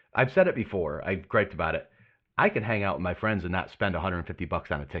I've said it before. I've griped about it. I can hang out with my friends and not spend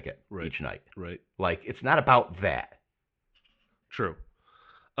 $150 on a ticket each night. Right. Like, it's not about that. True.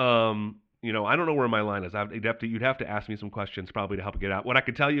 I don't know where my line is. You'd have to ask me some questions probably to help get out. What I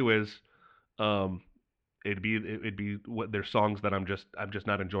could tell you is, it'd be what there's songs that I'm just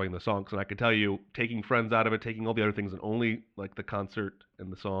not enjoying the songs, and I could tell you, taking friends out of it, taking all the other things, and only like the concert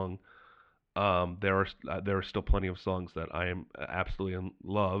and the song. There are still plenty of songs that I am absolutely in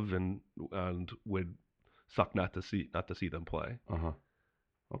love and would suck not to see them play.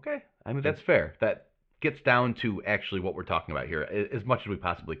 Okay, I mean, that's fair. That gets down to actually what we're talking about here as much as we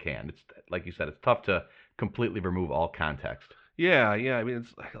possibly can. It's like you said, it's tough to completely remove all context. Yeah. I mean,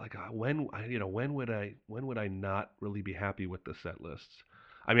 it's like when would I not really be happy with the set lists?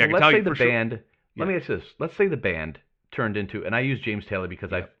 I mean, I can tell you for sure. Let me ask you this. Let's say the band turned into, and I use James Taylor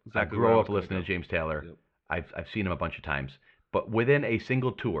because I grew up listening to James Taylor. Yep. I've seen them a bunch of times. But within a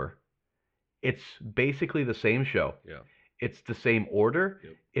single tour, it's basically the same show. Yeah. It's the same order.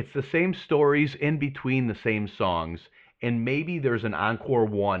 Yep. It's the same stories in between the same songs. And maybe there's an encore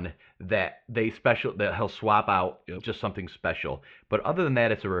one that that he'll swap out, Yep. just something special. But other than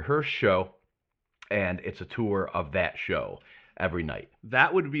that, it's a rehearsed show, and it's a tour of that show every night.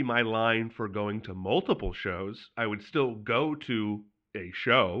 That would be my line for going to multiple shows. I would still go to a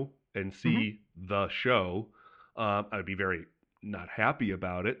show and see the show. I'd be very not happy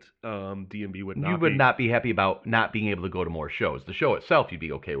about it. DMB would not. You would not be happy about not being able to go to more shows. The show itself, you'd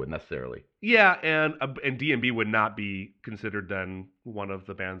be okay with necessarily. Yeah, and DMB would not be considered then one of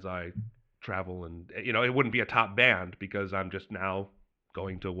the bands I travel, and it wouldn't be a top band because I'm just now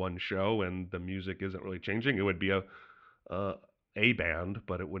going to one show and the music isn't really changing. It would be a band,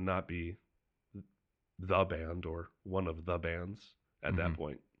 but it would not be the band or one of the bands at that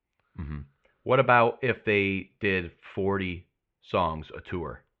point. Mm-hmm. What about if they did 40 songs a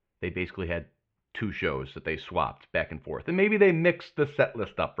tour? They basically had 2 shows that they swapped back and forth. And maybe they mixed the set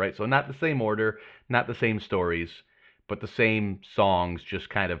list up, right? So not the same order, not the same stories, but the same songs just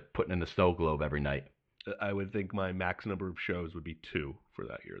kind of putting in the snow globe every night. I would think my max number of shows would be 2 for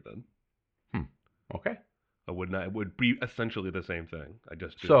that year then. Okay. I would not. It would be essentially the same thing.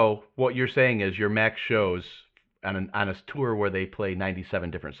 So what you're saying is your max shows on a tour where they play 97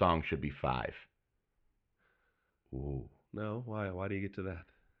 different songs should be 5. Ooh. No, why? Why do you get to that?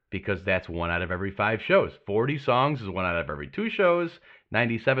 Because that's 1 out of every 5 shows. 40 songs is 1 out of every 2 shows.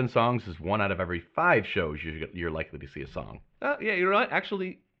 97 songs is 1 out of every 5 shows you're likely to see a song. Yeah, you know what?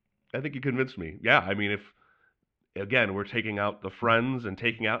 Actually, I think you convinced me. Yeah, I mean, if again we're taking out the friends and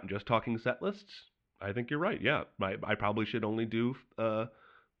taking out and just talking set lists, I think you're right. Yeah, I probably should only do 5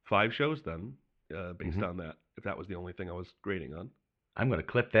 shows then, based on that. If that was the only thing I was grading on, I'm going to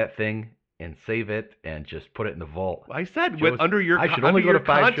clip that thing and save it and just put it in the vault. I said Shows, under your I should only go to 5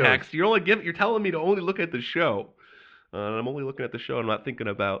 context. shows. You're telling me to only look at the show. And I'm only looking at the show. I'm not thinking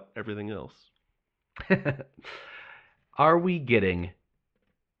about everything else. Are we getting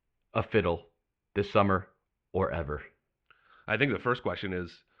a fiddle this summer or ever? I think the first question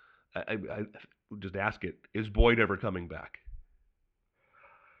is, I just ask it: is Boyd ever coming back?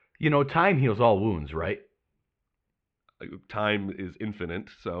 Time heals all wounds, right? Time is infinite,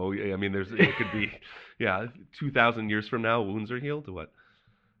 so I mean, it could be, 2,000 years from now, wounds are healed. Or what?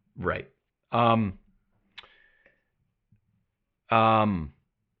 Right. Was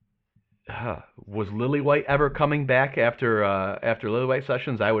Lillywhite ever coming back after Lillywhite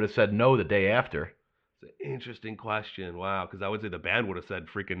sessions? I would have said no the day after. It's an interesting question. Wow, because I would say the band would have said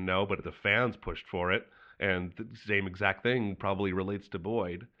freaking no, but the fans pushed for it, and the same exact thing probably relates to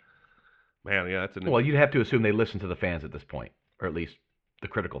Boyd. Man, yeah, that's Well, you'd have to assume they listen to the fans at this point, or at least the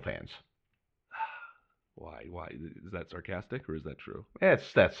critical fans. Why? Is that sarcastic or is that true? That's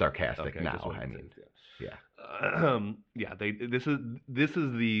sarcastic Okay, now. I mean, yeah. This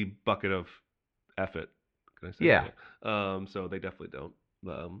is the bucket of effort. Can I say Yeah. that? So they definitely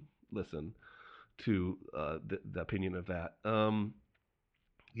don't listen to the opinion of that.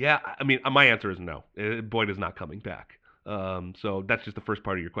 Yeah, I mean, my answer is no. Boyd is not coming back. So that's just the first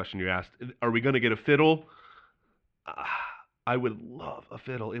part of your question you asked. Are we going to get a fiddle? I would love a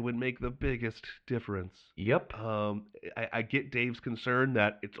fiddle. It would make the biggest difference. Yep. I get Dave's concern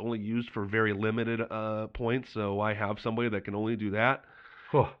that it's only used for very limited points, so I have somebody that can only do that.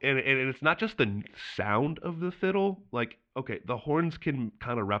 And it's not just the sound of the fiddle. Like, okay, the horns can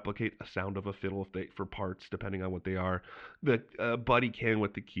kind of replicate a sound of a fiddle for parts, depending on what they are. The Buddy can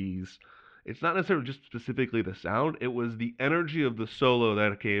with the keys. It's not necessarily just specifically the sound. It was the energy of the solo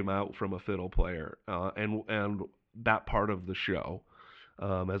that came out from a fiddle player, and that part of the show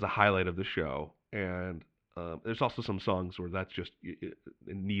as a highlight of the show. And there's also some songs where that's just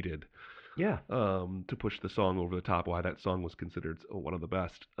needed. Yeah. To push the song over the top, why that song was considered one of the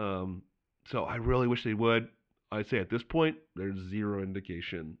best. So I really wish they would. I'd say at this point, there's zero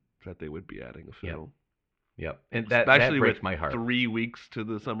indication that they would be adding a fiddle. Yep. And that breaks my heart. 3 weeks to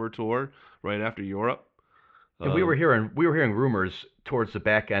the summer tour right after Europe. And we were hearing rumors towards the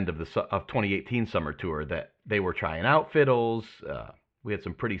back end of 2018 summer tour that they were trying out fiddles. We had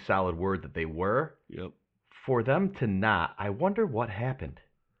some pretty solid word that they were. Yep. For them to not, I wonder what happened.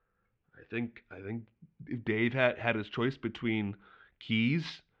 I think if Dave had his choice between keys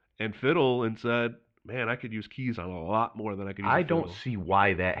and fiddle and said, "Man, I could use keys on a lot more than I could use." I don't see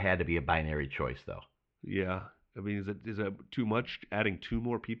why that had to be a binary choice, though. Yeah, I mean, is it too much adding 2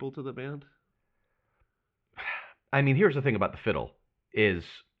 more people to the band? I mean, here's the thing about the fiddle is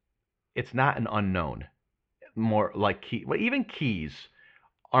it's not an unknown. More like even keys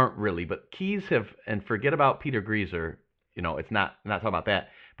aren't really, but keys have, and forget about Peter Grieser, it's not, I'm not talking about that,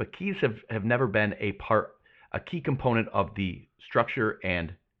 but keys have never been a key component of the structure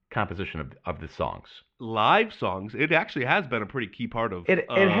and composition of the songs. Live songs, it actually has been a pretty key part of it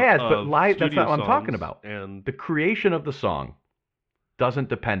has, but live, that's studio not what I'm talking songs. about. And the creation of the song doesn't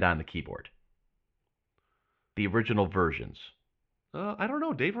depend on the keyboard. The original versions. I don't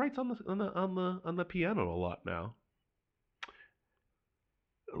know. Dave writes on the piano a lot now.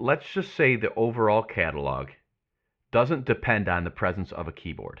 Let's just say the overall catalog doesn't depend on the presence of a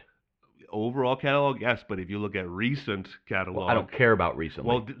keyboard. Overall catalog, yes, but if you look at recent catalog, Well, I don't care about recently.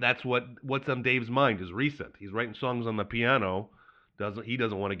 Well, that's what's on Dave's mind is recent. He's writing songs on the piano. He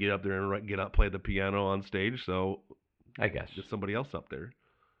doesn't want to get up there and play the piano on stage, so I guess get somebody else up there.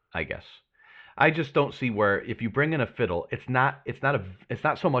 I guess. I just don't see where if you bring in a fiddle, it's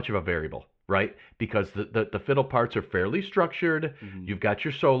not so much of a variable, right? Because the fiddle parts are fairly structured. Mm-hmm. You've got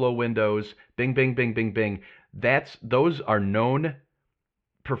your solo windows, bing bing bing bing bing. Those are known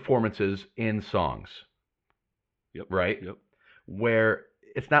performances in songs. Yep. Right? Yep. Where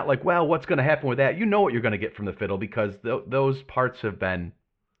it's not like, well, what's going to happen with that? You know what you're going to get from the fiddle because those parts have been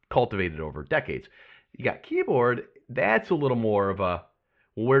cultivated over decades. You got keyboard, that's a little more of a,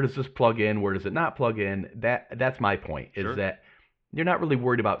 well, where does this plug in? Where does it not plug in? That's my point, is Sure. that you're not really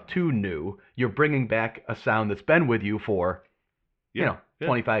worried about too new. You're bringing back a sound that's been with you for,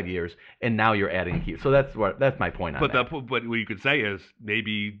 25 years, and now you're adding a key. So that's my point on that. But what you could say is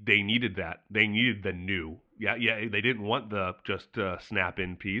maybe they needed that. They needed the new. Yeah. They didn't want the just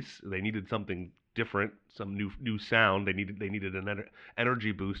snap-in piece. They needed something different, some new sound. They needed an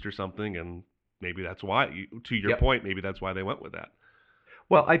energy boost or something, and maybe that's why. To your point, maybe that's why they went with that.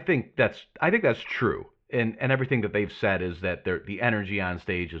 Well, I think that's true. And everything that they've said is that the energy on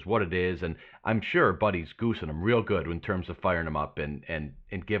stage is what it is, and I'm sure Buddy's goosing them real good in terms of firing them up and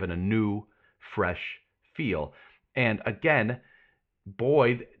giving a new, fresh feel. And again,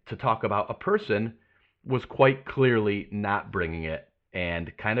 Boyd, to talk about a person, was quite clearly not bringing it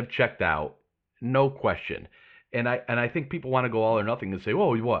and kind of checked out, no question. And I think people want to go all or nothing and say,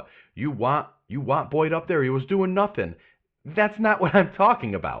 "Oh, what you want Boyd up there? He was doing nothing." That's not what I'm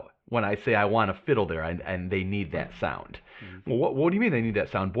talking about when I say I want a fiddle there and they need that sound. Mm-hmm. Well, what do you mean they need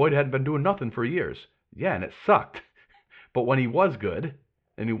that sound? Boyd hadn't been doing nothing for years. Yeah, and it sucked. But when he was good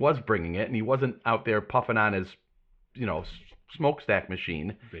and he was bringing it and he wasn't out there puffing on his, smokestack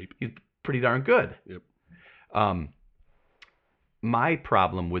machine, Vape. He's pretty darn good. Yep. My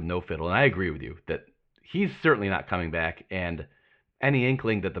problem with no fiddle, and I agree with you, that he's certainly not coming back, and any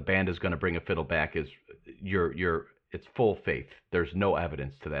inkling that the band is going to bring a fiddle back is it's full faith. There's no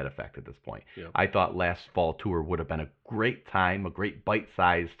evidence to that effect at this point. Yep. I thought last fall tour would have been a great time, a great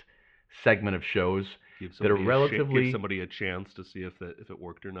bite-sized segment of shows that are relatively give somebody a chance to see if it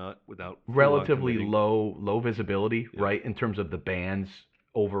worked or not without relatively low visibility, yep. Right, in terms of the band's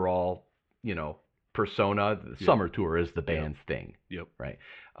overall, persona. The summer tour is the band's thing. Yep. Right.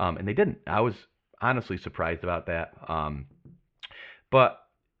 And they didn't. I was honestly surprised about that. But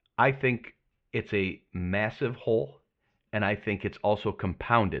I think it's a massive hole. And I think it's also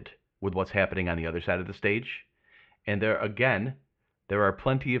compounded with what's happening on the other side of the stage. And there are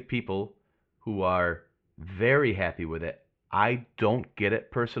plenty of people who are very happy with it. I don't get it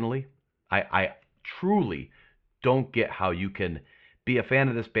personally. I truly don't get how you can be a fan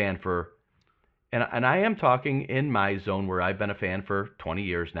of this band and I am talking in my zone where I've been a fan for 20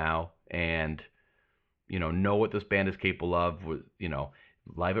 years now and, know what this band is capable of.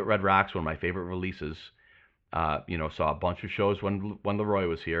 Live at Red Rocks, one of my favorite releases. Saw a bunch of shows when Leroy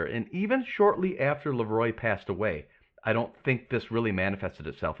was here. And even shortly after Leroy passed away, I don't think this really manifested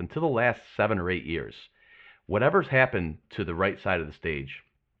itself until the last 7 or 8 years. Whatever's happened to the right side of the stage,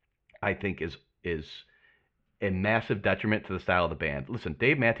 I think is a massive detriment to the style of the band. Listen,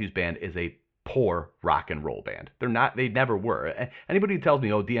 Dave Matthews Band is a poor rock and roll band. They never were. Anybody who tells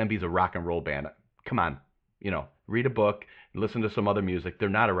me, oh, DMB's a rock and roll band, come on, read a book, listen to some other music. They're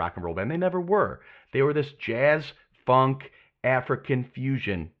not a rock and roll band. They never were. They were this jazz, funk, African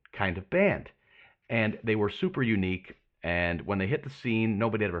fusion kind of band. And they were super unique. And when they hit the scene,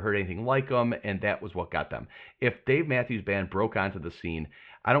 nobody had ever heard anything like them. And that was what got them. If Dave Matthews Band broke onto the scene,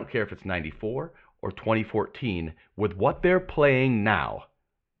 I don't care if it's 94 or 2014, with what they're playing now,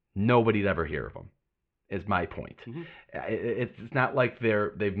 nobody'd ever hear of them, is my point. Mm-hmm. It's not like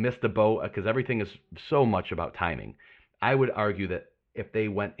they've missed the boat, because everything is so much about timing. I would argue that if they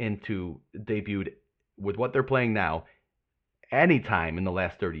debuted with what they're playing now, any time in the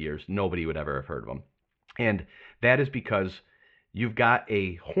last 30 years, nobody would ever have heard of them. And that is because you've got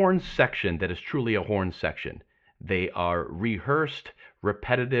a horn section that is truly a horn section. They are rehearsed,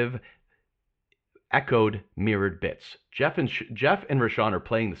 repetitive, echoed, mirrored bits. Jeff and Rashawn are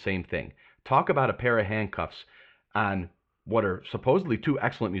playing the same thing. Talk about a pair of handcuffs on what are supposedly two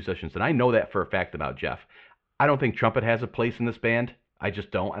excellent musicians, and I know that for a fact about Jeff. I don't think trumpet has a place in this band. I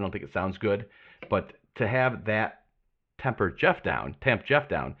just don't. I don't think it sounds good. But to have that tamp Jeff down,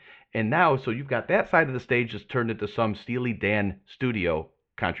 and now, so you've got that side of the stage just turned into some Steely Dan studio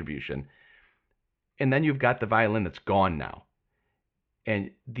contribution, and then you've got the violin that's gone now.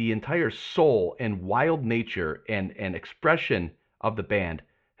 And the entire soul and wild nature and expression of the band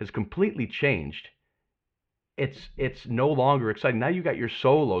has completely changed. It's no longer exciting. Now you got your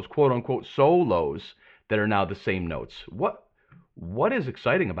solos, quote unquote solos, that are now the same notes. What is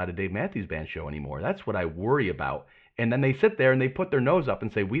exciting about a Dave Matthews Band show anymore? That's what I worry about. And then they sit there and they put their nose up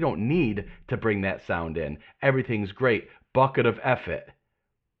and say, we don't need to bring that sound in. Everything's great. Bucket of F it.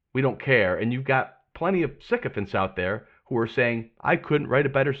 We don't care. And you've got plenty of sycophants out there who are saying, I couldn't write a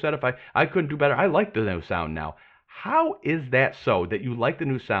better set if I couldn't do better. I like the new sound now. How is that so that you like the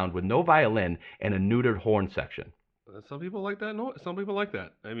new sound with no violin and a neutered horn section? Some people like that. No, some people like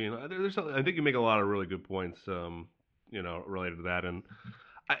that. I mean, I think you make a lot of really good points, related to that. And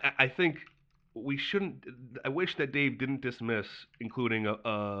I think we shouldn't. I wish that Dave didn't dismiss including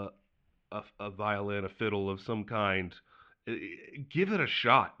a violin, a fiddle of some kind. Give it a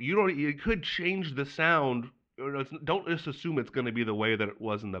shot. You could change the sound. Don't just assume it's going to be the way that it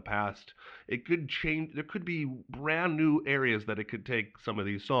was in the past. It could change. There could be brand new areas that it could take some of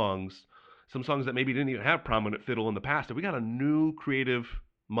these songs. Some songs that maybe didn't even have prominent fiddle in the past. If we got a new creative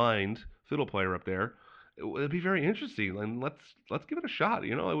mind fiddle player up there, it'd be very interesting. And let's give it a shot.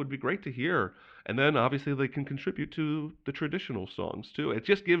 It would be great to hear. And then obviously they can contribute to the traditional songs too. It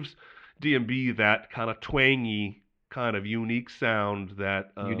just gives DMB that kind of twangy, kind of unique sound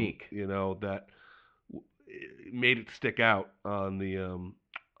that that made it stick out on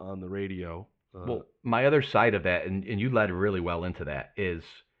the radio. Well, my other side of that, and you led really well into that, is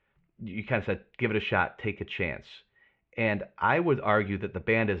you kind of said, give it a shot, take a chance. And I would argue that the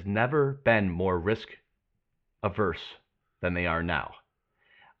band has never been more risk averse than they are now.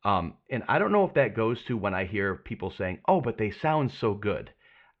 And I don't know if that goes to when I hear people saying, oh, but they sound so good.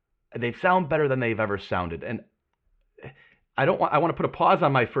 They sound better than they've ever sounded. And I want to put a pause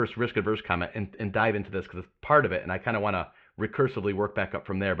on my first risk averse comment and dive into this because it's part of it, and I kind of want to recursively work back up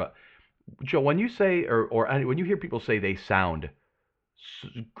from there. But Joe, when you say or when you hear people say they sound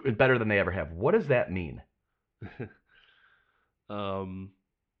better than they ever have, what does that mean?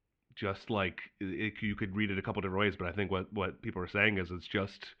 Just like you could read it a couple different ways, but I think what people are saying is it's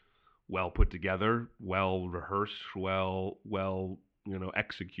just well put together, well rehearsed, well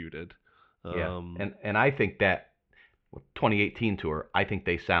executed. Yeah, and I think that 2018 tour, I think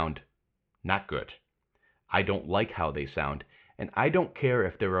they sound not good. I don't like how they sound, and I don't care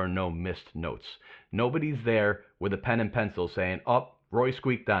if there are no missed notes. Nobody's there with a pen and pencil saying, "Up, Roy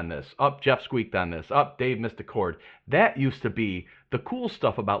squeaked on this. Up, Jeff squeaked on this. Up, Dave missed a chord." That used to be the cool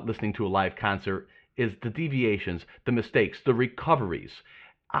stuff about listening to a live concert, is the deviations, the mistakes, the recoveries.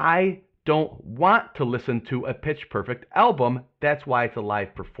 I don't want to listen to a pitch perfect album. That's why it's a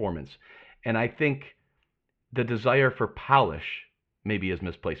live performance. And I think the desire for polish maybe is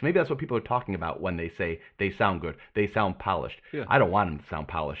misplaced. Maybe that's what people are talking about when they say they sound good. They sound polished. Yeah. I don't want them to sound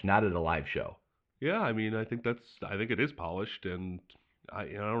polished, not at a live show. Yeah, I mean, I think it is polished, and I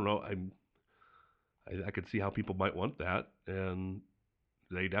don't know. I could see how people might want that, and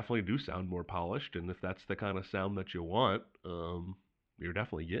they definitely do sound more polished. And if that's the kind of sound that you want, you're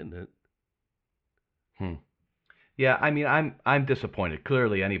definitely getting it. Yeah, I mean, I'm disappointed.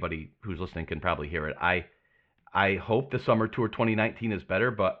 Clearly, anybody who's listening can probably hear it. I hope the summer tour 2019 is better,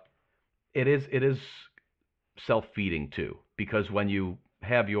 but it is self-feeding too, because when you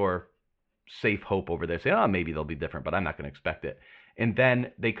have your safe hope over there, say, oh, maybe they'll be different, but I'm not going to expect it, and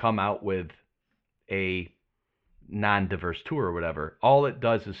then they come out with a non-diverse tour or whatever, all it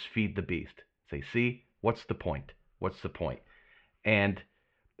does is feed the beast. Say, see, what's the point? What's the point? And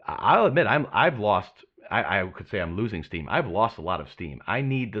I'll admit, I've lost. I could say I'm losing steam. I've lost a lot of steam. I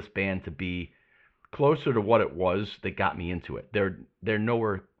need this band to be closer to what it was that got me into it. They're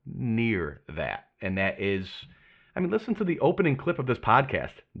nowhere near that. And that is, I mean, listen to the opening clip of this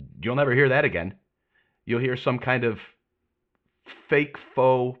podcast. You'll never hear that again. You'll hear some kind of fake,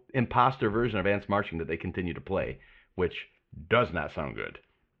 faux, imposter version of Ants Marching that they continue to play, which does not sound good.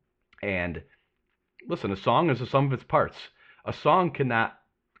 And listen, a song is the sum of its parts. A song cannot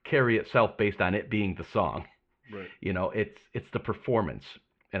carry itself based on it being the song. Right. It's the performance.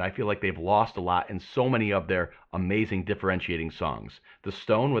 And I feel like they've lost a lot in so many of their amazing differentiating songs. The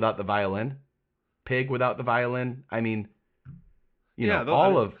Stone without the violin, Pig without the violin. I mean, Yeah,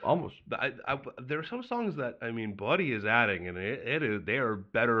 almost. there are some songs that I mean, Buddy is adding, and it is they are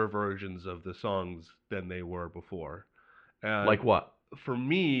better versions of the songs than they were before. And Like what? for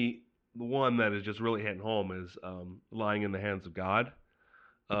me, the one that is just really hitting home is "Lying in the Hands of God."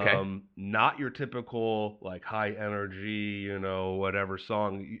 Okay. Not your typical like high energy, whatever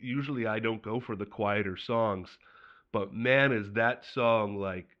song. Usually, I don't go for the quieter songs, but man, is that song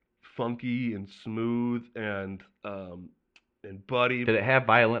like funky and smooth and Buddy. Did it have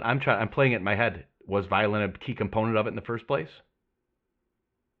violin? I'm playing it in my head. Was violin a key component of it in the first place?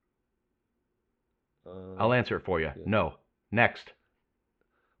 I'll answer it for you. Yeah. No. Next.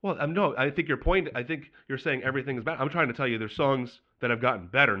 Well, no, I think your point. I think you're saying everything is bad. I'm trying to tell you there's songs that have gotten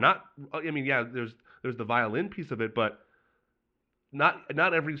better. Not, I mean, yeah, there's the violin piece of it, but not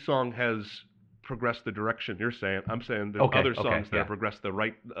every song has progressed the direction you're saying. I'm saying there's other songs that have progressed the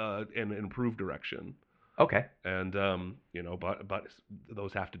right and improved direction. Okay. And but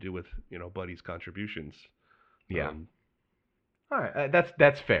those have to do with Buddy's contributions. Yeah. All right.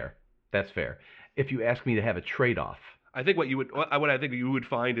 That's fair. That's fair. If you ask me to have a trade-off, I think what I think you would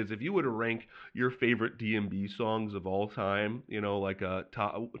find is if you were to rank your favorite DMB songs of all time, like a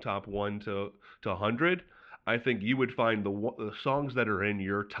top 1 to 100, I think you would find the songs that are in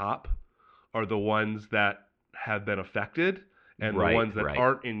your top are the ones that have been affected, and the ones that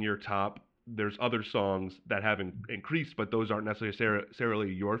aren't in your top, there's other songs that have increased, but those aren't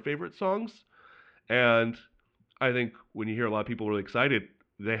necessarily your favorite songs. And I think when you hear a lot of people really excited,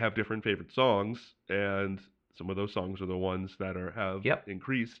 they have different favorite songs, and some of those songs are the ones that have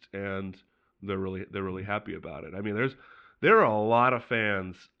increased, and they're really happy about it. I mean, there are a lot of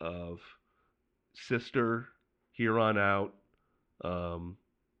fans of Sister, Here on Out.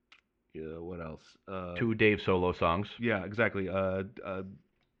 What else? 2 Dave solo songs. Yeah, exactly.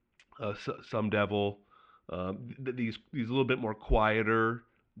 Some Devil. These little bit more quieter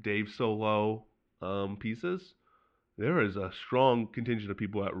Dave solo pieces. There is a strong contingent of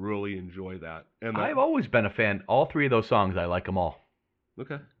people that really enjoy that. And I've always been a fan. All 3 of those songs, I like them all.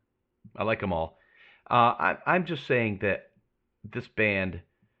 Okay. I like them all. I'm just saying that this band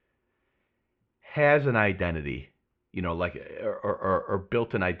has an identity, like or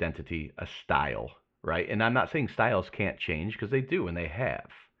built an identity, a style, right? And I'm not saying styles can't change, because they do and they have.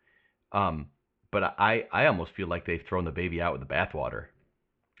 But I almost feel like they've thrown the baby out with the bathwater,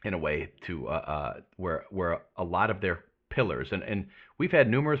 in a way, to where a lot of their pillars, and we've had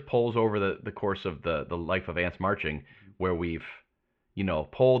numerous polls over the course of the life of Ants Marching, where we've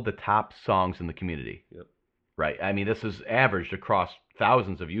polled the top songs in the community. Yep. Right. I mean, this is averaged across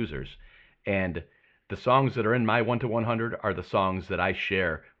thousands of users, and the songs that are in my 1 to 100 are the songs that I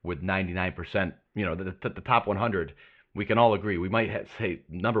share with 99%. The top 100. We can all agree. We might say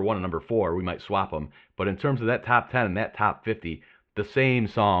number 1 and number 4. We might swap them, but in terms of that top 10 and that top 50. The same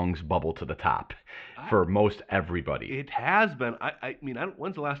songs bubble to the top for most everybody. It has been. I mean,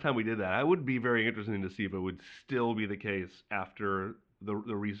 when's the last time we did that? I would be very interested to see if it would still be the case after the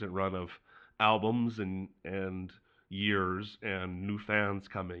recent run of albums and years and new fans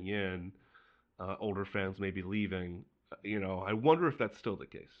coming in, older fans maybe leaving. I wonder if that's still the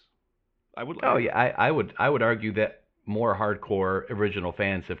case. I would. I would argue that more hardcore original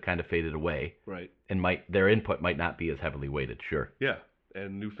fans have kind of faded away. Right. And their input might not be as heavily weighted, sure. Yeah.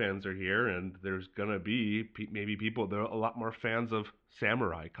 And new fans are here, and there's going to be maybe people, there are a lot more fans of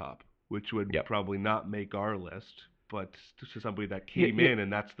Samurai Cop, which would probably not make our list, but to somebody that came in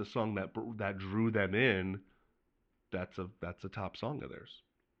and that's the song that drew them in, that's a top song of theirs.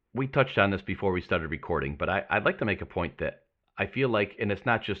 We touched on this before we started recording, but I'd like to make a point that I feel like, and it's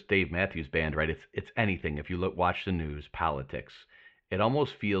not just Dave Matthews Band, right? It's anything. If you watch the news, politics, it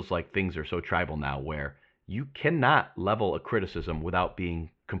almost feels like things are so tribal now, where you cannot level a criticism without being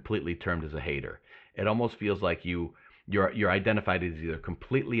completely termed as a hater. It almost feels like you're identified as either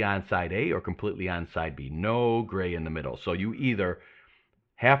completely on side A or completely on side B. No gray in the middle. So you either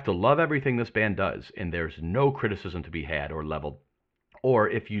have to love everything this band does, and there's no criticism to be had or leveled, or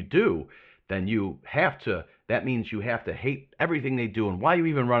if you do, then that means you have to hate everything they do, and why you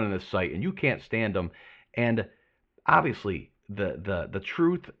even running this site, and you can't stand them. And obviously, the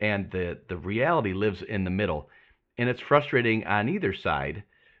truth and the reality lives in the middle, and it's frustrating on either side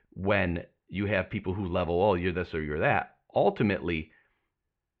when you have people who level, oh, you're this or you're that. Ultimately,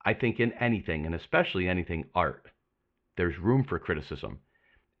 I think in anything, and especially anything art, there's room for criticism,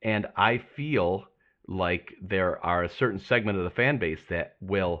 and I feel like there are a certain segment of the fan base that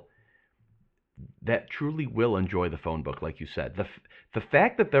truly will enjoy the phone book, like you said. The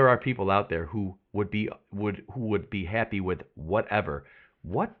fact that there are people out there who would be happy with whatever,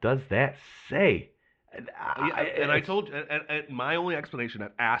 what does that say? And I told you, and my only explanation,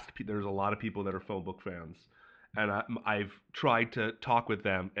 I've asked, there's a lot of people that are phone book fans, and I've tried to talk with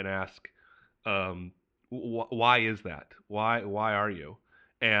them and ask, why is that? Why are you?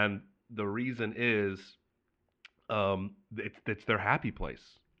 And the reason is, it's their happy place.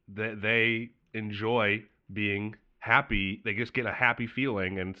 They enjoy being happy. They just get a happy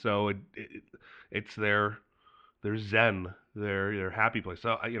feeling, and so it's their zen, their happy place.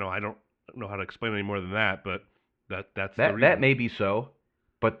 So I don't know how to explain any more than that, but that's the reason. That may be so,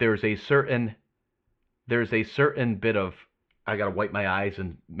 but there's a certain bit of, I got to wipe my eyes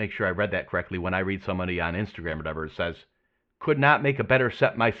and make sure I read that correctly when I read somebody on Instagram or whatever. It says, could not make a better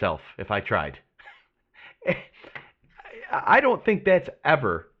set myself if I tried. I don't think that's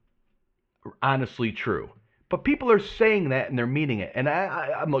ever honestly true. But people are saying that and they're meaning it. And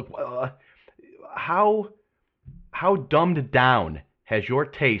I'm like, how dumbed down has your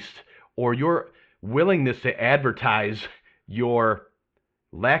taste or your willingness to advertise your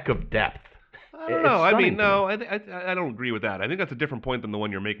lack of depth? I don't know. I mean, no, I don't agree with that. I think that's a different point than the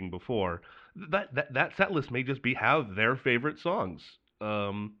one you're making before. That set list may just have their favorite songs.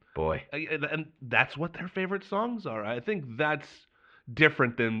 Boy. And that's what their favorite songs are. I think that's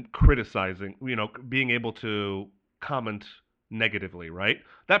different than criticizing, being able to comment negatively, right?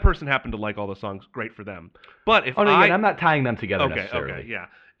 That person happened to like all the songs, great for them. But if I'm not tying them together necessarily. Okay,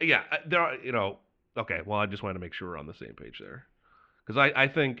 yeah. There are, okay, well, I just wanted to make sure we're on the same page there. Because I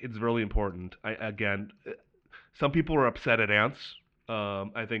think it's really important. Again, some people are upset at Ants.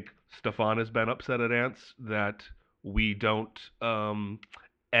 I think Stefan has been upset at Ants that we don't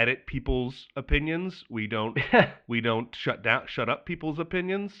edit people's opinions. We don't shut up people's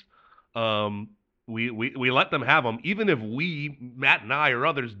opinions. We let them have them, even if Matt and I or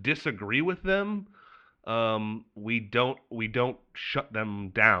others disagree with them. We don't shut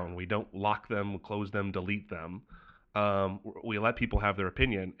them down. We don't lock them, close them, delete them. We let people have their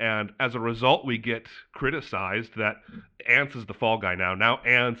opinion, and as a result, we get criticized that Ants is the fall guy now. Now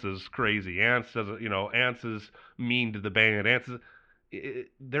Ants is crazy. Ants says, Ants is mean to the band.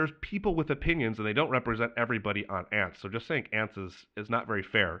 There's people with opinions, and they don't represent everybody on Ants. So just saying Ants is not very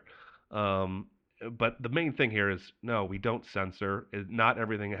fair. But the main thing here is, no, we don't censor. Not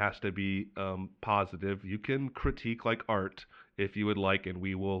everything has to be positive. You can critique like art if you would like, and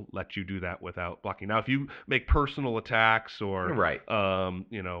we will let you do that without blocking. Now, if you make personal attacks or right,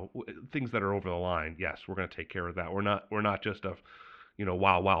 things that are over the line, yes, we're going to take care of that. We're not just a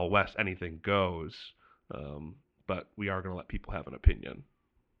Wild Wild West, anything goes. But we are going to let people have an opinion.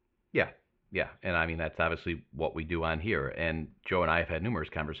 Yeah, and I mean that's obviously what we do on here. And Joe and I have had numerous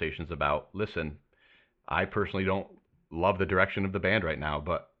conversations about, listen, I personally don't love the direction of the band right now,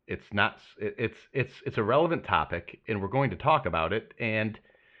 but it's a relevant topic, and we're going to talk about it. And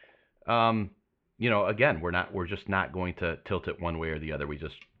again, we're just not going to tilt it one way or the other.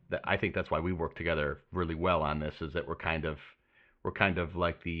 I think that's why we work together really well on this, is that we're kind of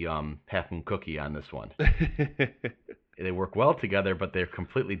like the Half Moon Cookie on this one. They work well together, but they're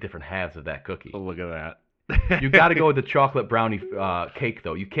completely different halves of that cookie. Oh, look at that. You got to go with the chocolate brownie cake,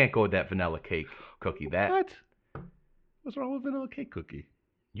 though. You can't go with that vanilla cake cookie. What? What's wrong with vanilla cake cookie?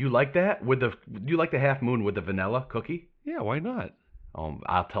 You like that? Do you like the Half Moon with the vanilla cookie? Yeah, why not?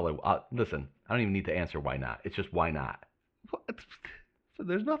 I'll tell her. Listen, I don't even need to answer why not. It's just why not. What?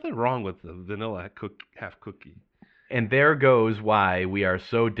 There's nothing wrong with the vanilla half cookie. And there goes why we are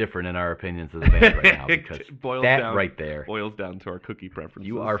so different in our opinions of the band right now. Because right there boils down to our cookie preferences.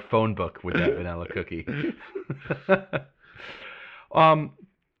 You are phone book with that vanilla cookie.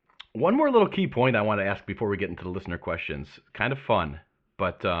 One more little key point I want to ask before we get into the listener questions. Kind of fun,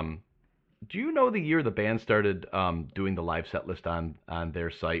 but do you know the year the band started doing the live set list on their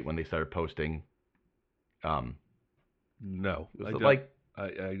site when they started posting? No. Was it like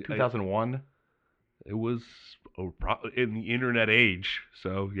 2001? It was in the internet age,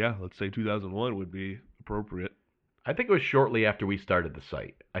 so yeah, let's say 2001 would be appropriate. I think it was shortly after we started the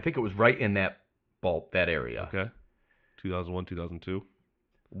site. I think it was right in that area. Okay, 2001, 2002.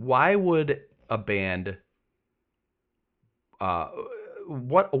 Why would a band?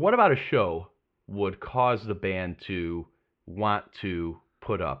 What about a show would cause the band to want to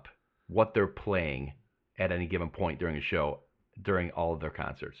put up what they're playing at any given point during a show, during all of their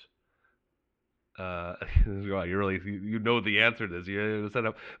concerts? You know the answer to this. You set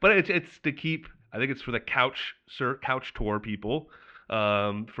up, but it's to keep. I think it's for the couch tour people,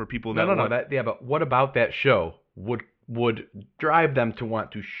 for people that But what about that show would drive them to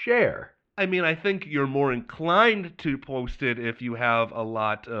want to share I mean, I think you're more inclined to post it if you have a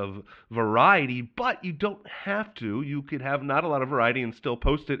lot of variety, but you don't have to. You could have not a lot of variety and still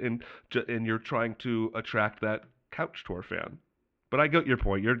post it, and you're trying to attract that couch tour fan. But I get your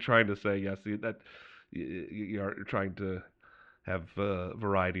point. You're trying to say yes, that you're trying to have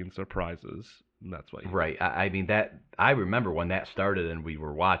variety and surprises, and that's why you Right. I mean that I remember when that started and we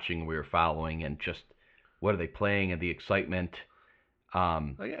were watching, we were following, and just what are they playing and the excitement.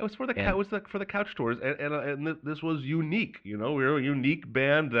 Oh, yeah, it was for the And for the couch tours, and this was unique. You know, we were a unique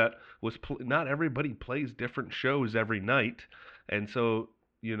band that was not everybody plays different shows every night, and so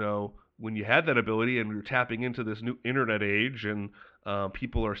when you had that ability and you're tapping into this new internet age, and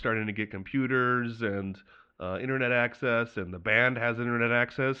people are starting to get computers and internet access, and the band has internet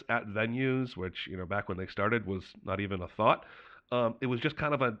access at venues, which back when they started was not even a thought. It was just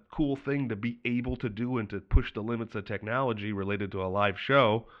kind of a cool thing to be able to do and to push the limits of technology related to a live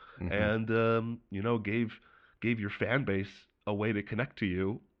show, mhm. and gave your fan base a way to connect to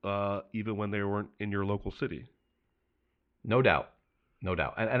you, even when they weren't in your local city. No doubt, no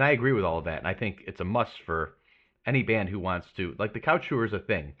doubt, and I agree with all of that. And I think it's a must for any band who wants to, like, the couch tour is a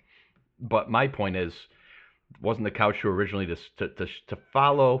thing. But my point is, wasn't the couch tour originally to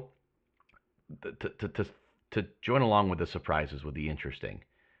follow to join along with the surprises, with the interesting?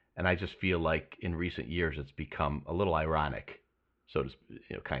 And I just feel like in recent years it's become a little ironic, so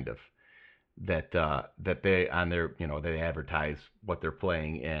to kind of that they on their they advertise what they're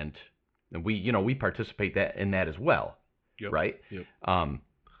playing, and we participate that in that as well, Yep. right? Yep. Um,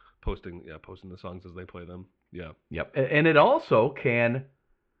 Posting the songs as they play them. Yeah. yep, and it also can.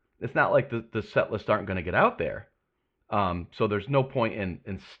 It's not like the set lists aren't going to get out there. So there's no point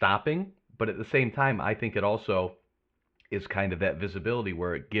in stopping. But at the same time, I think it also is kind of that visibility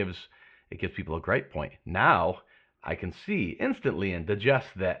where it gives people a great point. Now I can see instantly and digest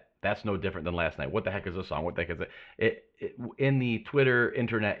that that's no different than last night. What the heck is this song? What the heck is it? In the Twitter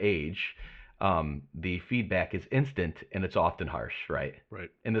internet age, the feedback is instant and it's often harsh, right? Right.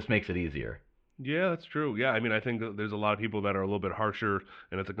 And this makes it easier. Yeah, that's true. Yeah, I mean, I think that there's a lot of people that are a little bit harsher,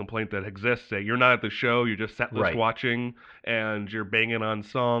 and it's a complaint that exists. Say you're not at the show, you're just set list Right. watching, and you're banging on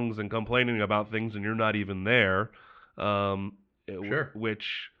songs and complaining about things, and you're not even there. Sure.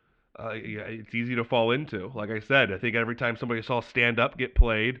 Which, yeah, it's easy to fall into. Like I said, I think every time somebody saw Stand Up get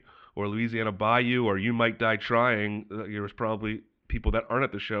played, or Louisiana Bayou, or You Might Die Trying, there was probably people that aren't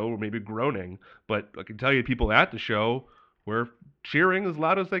at the show were maybe groaning. But I can tell you, people at the show were cheering as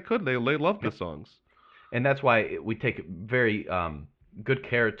loud as they could. They loved the Yep. songs. And that's why we take very good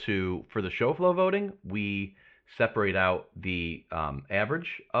care for the show flow voting. We separate out the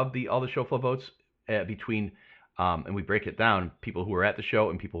average of all the show flow votes between, and we break it down, people who are at the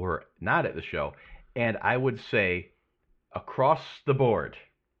show and people who are not at the show. And I would say across the board,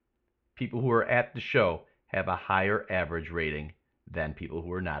 people who are at the show have a higher average rating than people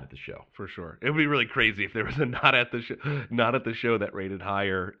who are not at the show. For sure. It would be really crazy if there was a not at the show that rated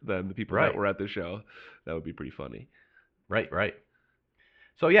higher than the people that Right, were at the show. That would be pretty funny. right, right.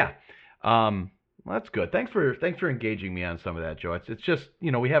 So yeah, well, that's good. Thanks for engaging me on some of that, Joe. It's just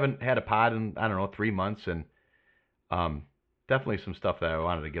we haven't had a pod in, I don't know, 3 months, and definitely some stuff that I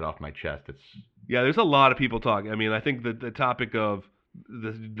wanted to get off my chest. It's Yeah, there's a lot of people talking. I mean, I think the topic of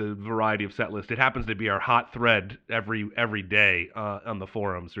the variety of set list, it happens to be our hot thread every day on the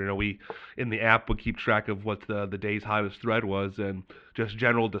forums. We in the app would keep track of what the day's hottest thread was, and just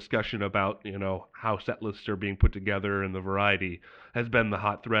general discussion about how set lists are being put together, and the variety has been the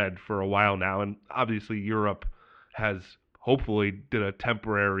hot thread for a while now. And obviously Europe has hopefully did a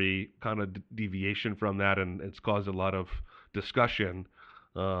temporary kind of deviation from that, and it's caused a lot of discussion.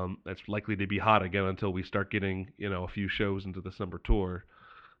 It's likely to be hot again until we start getting a few shows into the summer tour.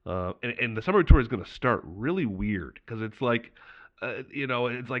 And the summer tour is going to start really weird because it's like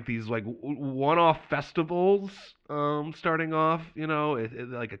it's like these like one-off festivals starting off.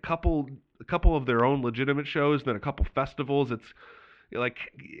 Like a couple of their own legitimate shows, then a couple festivals. It's like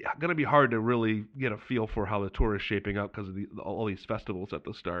going to be hard to really get a feel for how the tour is shaping up because of all these festivals at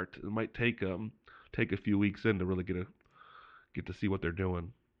the start. It might take a few weeks in to really get to see what they're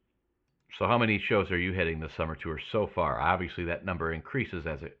doing. So how many shows are you hitting the summer tour so far? Obviously, that number increases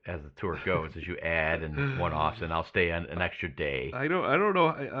as the tour goes, as you add and one-offs, and I'll stay on an extra day. I don't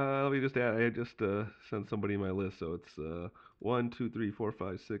know. Let me just add. I just sent somebody my list, so it's 1, 2, 3, 4,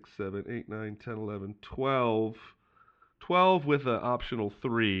 5, 6, 7, 8, 9, 10, 11, 12. 12 with an optional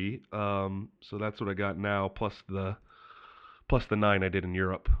 3. So that's what I got now, plus the 9 I did in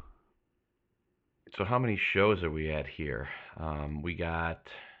Europe. So how many shows are we at here? We got,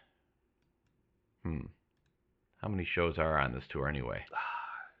 how many shows are on this tour anyway?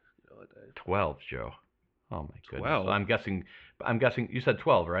 nowadays. 12, Joe. Oh my goodness. 12? So I'm guessing you said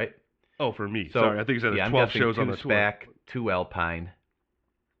 12, right? Oh, for me. So, Sorry, I think you said yeah, there's I'm 12 guessing shows on two the tour. SPAC, 2 Alpine.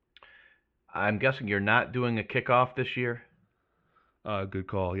 I'm guessing you're not doing a kickoff this year? Good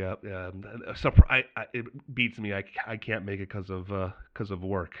call. Yeah, yeah. It beats me. I can't make it because of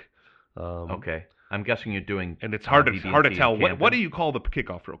work. Okay. I'm guessing you're doing. And it's hard to BB&T tell. in What Camden. do you call the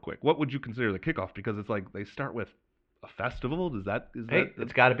kickoff, real quick? What would you consider the kickoff? Because it's like they start with a festival. Is that? Hey,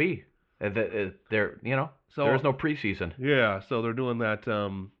 it's got to be. There, So- there is no preseason. Yeah. So they're doing that.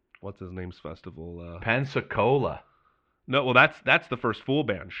 What's his name's festival? Pensacola. No, well that's the first full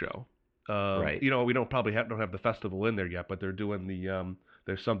band show. Right. We don't have the festival in there yet, but they're doing the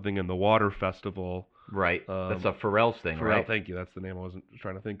there's something in the water festival. Right. That's a Pharrell's thing, Pharrell, right? thank you. That's the name I wasn't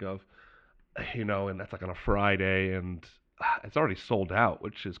trying to think of. And that's like on a Friday, and it's already sold out,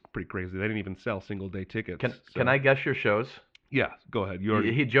 which is pretty crazy. They didn't even sell single day tickets. Can I guess your shows? Yeah, go ahead. You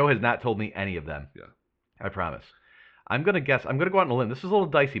already. Joe has not told me any of them. Yeah. I promise. I'm gonna guess. I'm gonna go out on a limb. This is a little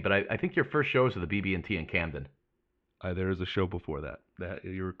dicey, but I think your first shows are the BB&T in Camden. There is a show before that.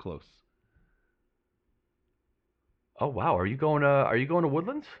 You were close. Oh wow, are you going to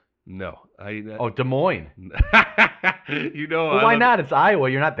Woodlands? No, Oh, Des Moines. you know. Well, why not? It's Iowa.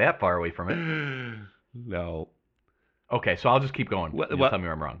 You're not that far away from it. No. Okay, so I'll just keep going. What- You what- tell me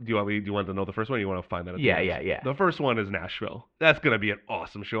where I'm wrong. Do you want to know the first one? Or you want to find that? At the Yeah, end? yeah. The first one is Nashville. That's gonna be an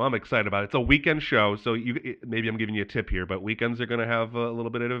awesome show. I'm excited about it. It's a weekend show, so maybe I'm giving you a tip here, but weekends are gonna have a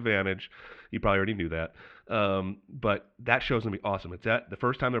little bit of advantage. You probably already knew that. But that show's gonna be awesome. It's at the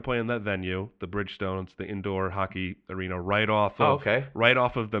first time they're playing that venue, the Bridgestone. It's the indoor hockey arena right off of right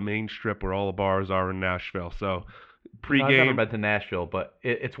off of the main strip where all the bars are in Nashville. So No, I've never pregame. been to Nashville, but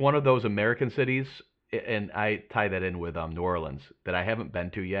it's one of those American cities, and I tie that in with New Orleans that I haven't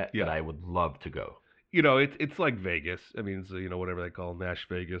been to yet, Yeah. that I would love to go. It's like Vegas. I mean, it's, whatever they call Nash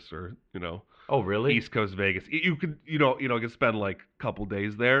Vegas, or Oh, really? East Coast Vegas. You could you can spend like a couple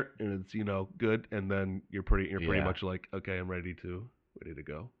days there, and it's good, and then you're pretty Yeah. much like, okay, I'm ready to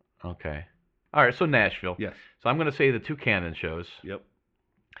go. Okay. All right, so Nashville. Yes. So I'm going to say the 2 Camden shows. Yep.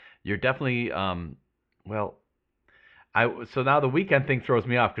 You're definitely so now the weekend thing throws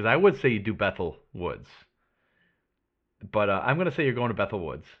me off because I would say you do Bethel Woods. But I'm going to say you're going to Bethel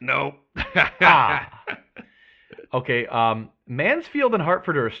Woods. No. Ah. Okay, Mansfield and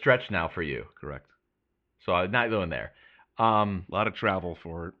Hartford are a stretch now for you. Correct. So I'm not going there. A lot of travel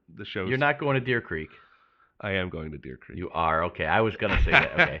for the shows. You're not going to Deer Creek. I am going to Deer Creek. You are. Okay, I was going to say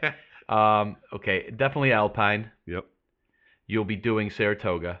that. Okay. Okay, definitely Alpine. Yep. You'll be doing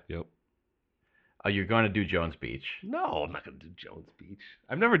Saratoga. Yep. You're going to do Jones Beach. No, I'm not going to do Jones Beach.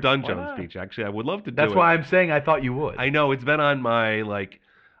 I've never done Why Jones not? Beach, actually. I would love to do That's it. why I'm saying I thought you would. I know. It's been on my,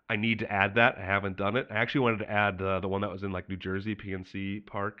 I need to add that. I haven't done it. I actually wanted to add the one that was in, New Jersey, PNC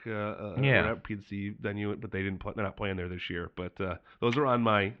Park. Yeah. PNC venue, but they're not playing there this year. But those are on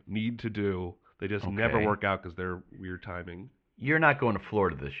my need to do. They just never Okay. work out because they're weird timing. You're not going to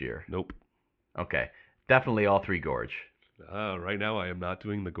Florida this year. Nope. Okay. Definitely all 3 Gorge. Right now, I am not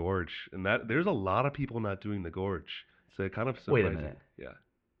doing the Gorge. And there's a lot of people not doing the Gorge. So it kind of Wait a surprising. minute.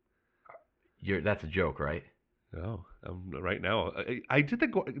 Yeah. That's a joke, right? No, right now. I did the.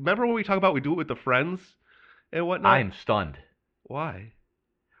 Remember when we talk about we do it with the friends and whatnot? I'm stunned. Why?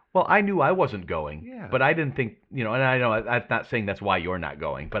 Well, I knew I wasn't going, Yeah. but I didn't think, and I know I'm not saying that's why you're not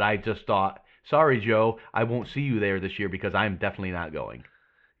going, but I just thought, sorry, Joe, I won't see you there this year because I'm definitely not going.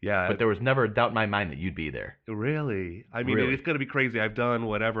 Yeah. But there was never a doubt in my mind that you'd be there. Really? I mean, Really. it's going to be crazy. I've done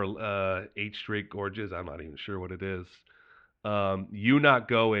whatever 8 straight Gorges. I'm not even sure what it is. You not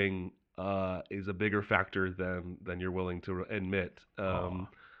going is a bigger factor than you're willing to admit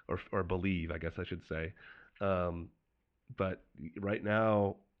or believe, I guess I should say. But right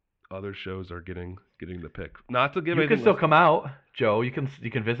now, other shows are getting the pick. Not to give You anything can still less- come out, Joe. You can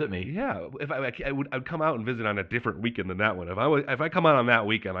visit me. Yeah, if I'd come out and visit on a different weekend than that one. If I come out on that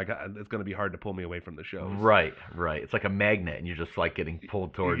weekend, it's going to be hard to pull me away from the shows. Right. It's like a magnet, and you're just like getting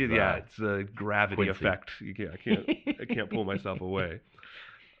pulled towards. Yeah, it's a gravity Quincy. effect. I can't pull myself away.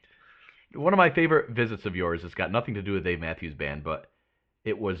 One of my favorite visits of yours, it's got nothing to do with Dave Matthews Band, but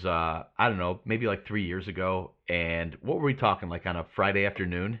it was, I don't know, maybe like 3 years ago. And what were we talking, like on a Friday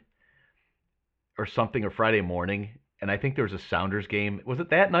afternoon or something, or Friday morning? And I think there was a Sounders game. Was it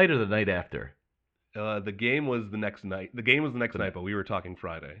that night or the night after? The game was the next night. But we were talking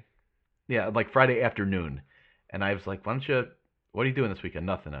Friday. Yeah, like Friday afternoon. And I was like, what are you doing this weekend?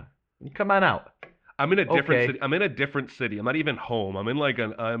 Nothing. Come on out. I'm in a different Okay. city. I'm in a different city. I'm not even home. I'm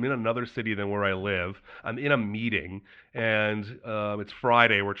in another city than where I live. I'm in a meeting, and it's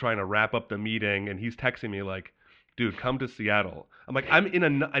Friday. We're trying to wrap up the meeting, and he's texting me like, dude, come to Seattle. I'm like, I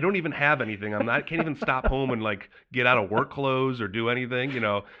don't even have anything. Can't even stop home and like get out of work clothes or do anything.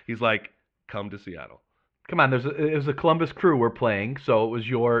 He's like, come to Seattle. Come on, it was a Columbus Crew we're playing, so it was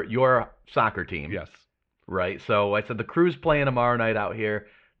your soccer team. Yes. Right. So I said the Crew's playing tomorrow night out here.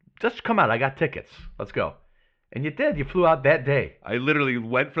 Just come out. I got tickets. Let's go. And you did. You flew out that day. I literally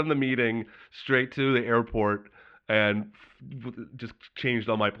went from the meeting straight to the airport and just changed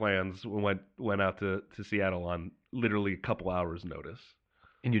all my plans. Went out to Seattle on literally a couple hours' notice.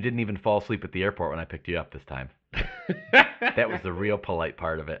 And you didn't even fall asleep at the airport when I picked you up this time. That was the real polite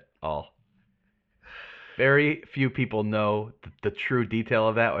part of it all. Very few people know the true detail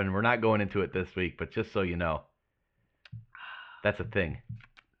of that, and we're not going into it this week, but just so you know, that's a thing.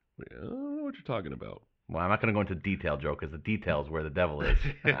 I don't know what you're talking about. Well, I'm not going to go into detail, Joe, because the detail is where the devil is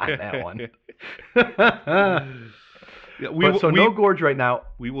on that one. Yeah, no Gorge right now.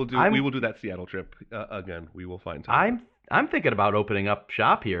 We will do that Seattle trip again. We will find time. I'm thinking about opening up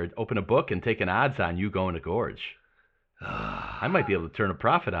shop here, open a book, and taking odds on you going to Gorge. I might be able to turn a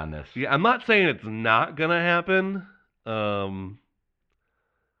profit on this. Yeah, I'm not saying it's not gonna happen. I'm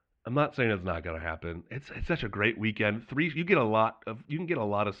not saying it's not gonna happen. It's such a great weekend. You can get a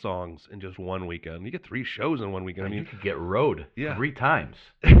lot of songs in just one weekend. You get 3 shows in one weekend. I mean, you could get road 3 times.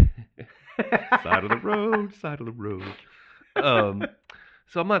 Side of the road.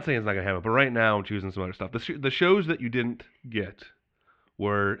 So I'm not saying it's not gonna happen, but right now I'm choosing some other stuff. The shows that you didn't get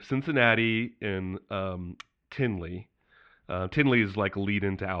were Cincinnati and Tinley. Tinley is like a lead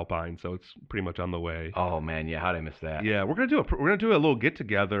into Alpine, so it's pretty much on the way. Oh man, yeah, how did I miss that? Yeah, we're gonna do a little get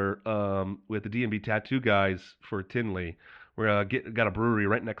together with the D&B Tattoo guys for Tinley. We're got a brewery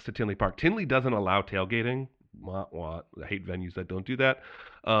right next to Tinley Park. Tinley doesn't allow tailgating. What? I hate venues that don't do that.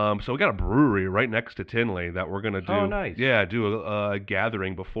 So we got a brewery right next to Tinley that we're gonna do. Oh, nice. Yeah, do a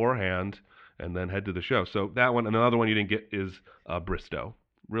gathering beforehand and then head to the show. So that one, and another one you didn't get is Bristow.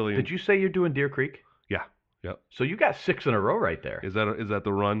 Really? Did you say you're doing Deer Creek? Yeah. Yep. So you got 6 in a row right there. Is that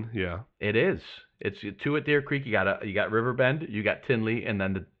the run? Yeah. It is. It's 2 at Deer Creek. You got Riverbend, you got Tinley, and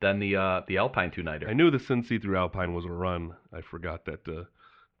then the Alpine 2-nighter. I knew the Cincy through Alpine was a run. I forgot that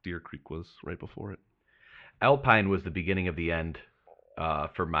Deer Creek was right before it. Alpine was the beginning of the end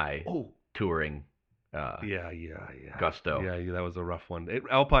for my touring. Yeah. Gusto. Yeah, that was a rough one.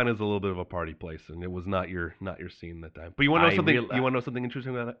 Alpine is a little bit of a party place, and it was not your scene that time. But you want to know something? You want to know something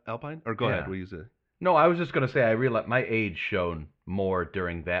interesting about Alpine? Or go ahead. What do you say? No, I was just going to say I realized my age shone more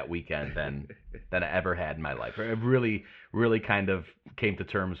during that weekend than I ever had in my life. I really, really kind of came to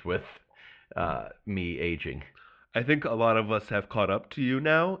terms with me aging. I think a lot of us have caught up to you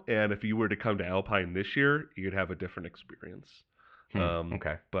now, and if you were to come to Alpine this year, you'd have a different experience.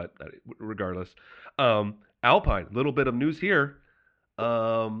 Okay. But regardless, Alpine, little bit of news here.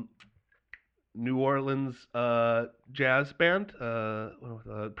 New Orleans jazz band,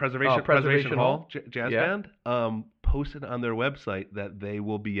 Preservation Hall jazz band, posted on their website that they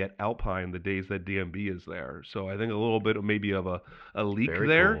will be at Alpine the days that DMB is there. So I think a little bit of maybe of a leak Very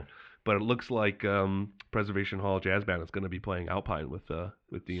there, cool. But it looks like Preservation Hall jazz band is going to be playing Alpine with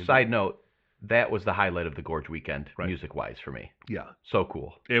DMB. Side note, that was the highlight of the Gorge weekend, right, music-wise for me. Yeah. So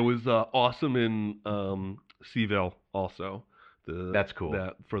cool. It was awesome in Seaville also. That's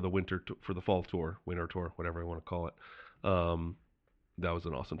cool. For the fall tour, winter tour, whatever I want to call it. That was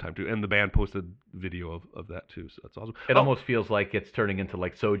an awesome time too, and the band posted video of that too, so that's awesome. It almost feels like it's turning into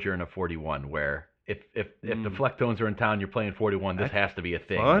like Sojourn of 41, where if the Flecktones are in town, you're playing 41. This has to be a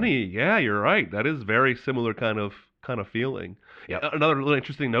thing. Funny, yeah, you're right. That is very similar kind of feeling. Yep. Another really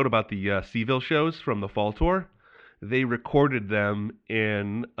interesting note about the Seaville shows from the fall tour, they recorded them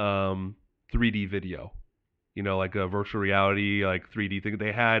in 3D video. You know, like a virtual reality, like 3D thing.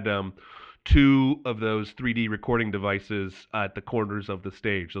 They had 2 of those 3D recording devices at the corners of the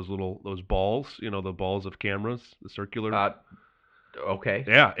stage. Those balls, the balls of cameras, the circular. Okay.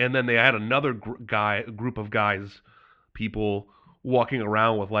 Yeah, and then they had another group of guys, people walking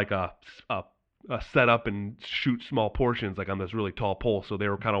around with like a set up and shoot small portions, like on this really tall pole. So they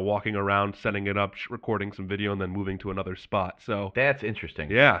were kind of walking around, setting it up, recording some video, and then moving to another spot. So that's interesting.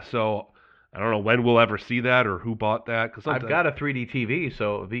 Yeah, so I don't know when we'll ever see that or who bought that. Cause I've got a 3D TV,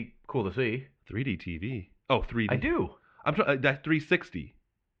 so it'd be cool to see. 3D TV? Oh, 3D. I do. I'm that 360.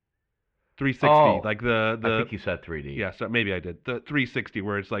 360, like the. I think you said 3D. Yeah, so maybe I did. The 360,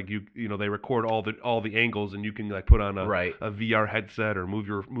 where it's like they record all the angles, and you can like put on a VR headset or move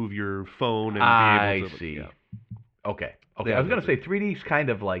your phone and be able to. See. Yeah. Okay. Yeah, I was gonna say 3D's kind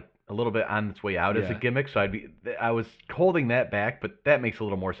of like a little bit on its way out as a gimmick, so I was holding that back, but that makes a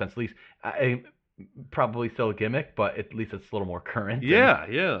little more sense. At least Probably still a gimmick, but at least it's a little more current. Yeah,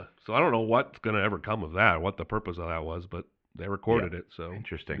 yeah. So I don't know what's going to ever come of that, what the purpose of that was, but they recorded it, so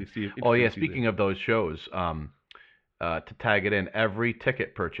Interesting. interesting Oh yeah, to see speaking of those shows, to tag it in, every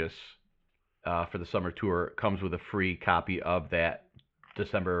ticket purchase for the summer tour comes with a free copy of that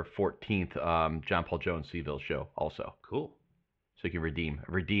December 14th John Paul Jones Seville show also. Cool. So you can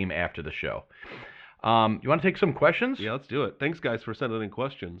redeem after the show. You want to take some questions? Yeah, let's do it. Thanks, guys, for sending in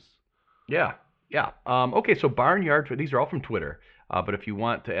questions. Yeah. Okay, so Barnyard, these are all from Twitter. But if you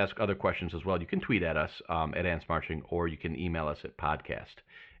want to ask other questions as well, you can tweet at us at Ants Marching, or you can email us at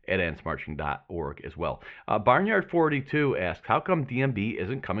podcast@antsmarching.org as well. Barnyard42 asks, how come DMB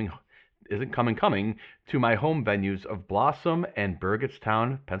isn't coming to my home venues of Blossom and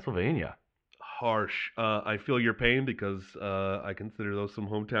Burgettstown, Pennsylvania? Harsh. I feel your pain because I consider those some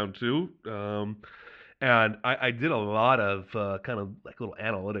hometown too. And I did a lot of kind of like little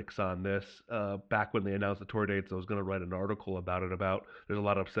analytics on this back when they announced the tour dates. I was going to write an article about it. There's a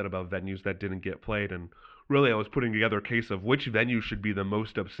lot upset about venues that didn't get played, and really I was putting together a case of which venue should be the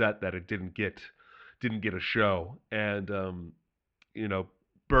most upset that it didn't get a show. And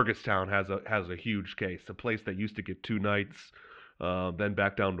Burgettstown has a huge case. A place that used to get 2 nights, then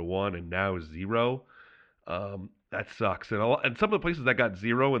back down to 1, and now is 0. That sucks. And some of the places that got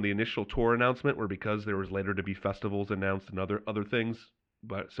 0 in the initial tour announcement were because there was later to be festivals announced and other things.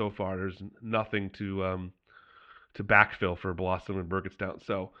 But so far, there's nothing to backfill for Blossom and Burgettstown.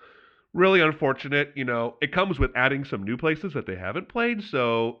 So really unfortunate. It comes with adding some new places that they haven't played.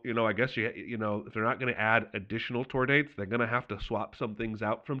 So I guess if they're not going to add additional tour dates, they're going to have to swap some things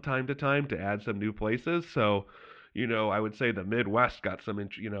out from time to time to add some new places. So I would say the Midwest got some,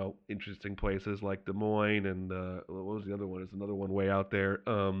 interesting places like Des Moines and what was the other one? There's another one way out there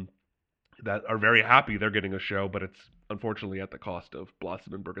that are very happy they're getting a show, but it's unfortunately at the cost of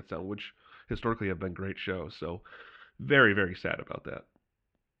Blossom and Burgettstown, which historically have been great shows. So very, very sad about that.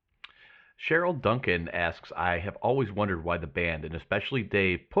 Cheryl Duncan asks, I have always wondered why the band, and especially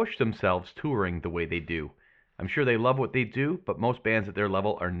Dave, push themselves touring the way they do. I'm sure they love what they do, but most bands at their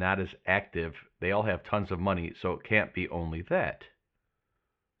level are not as active. They all have tons of money, so it can't be only that.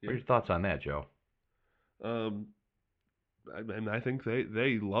 Yeah. What are your thoughts on that, Joe? I think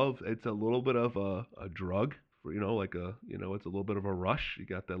they love, it's a little bit of a drug, it's a little bit of a rush. You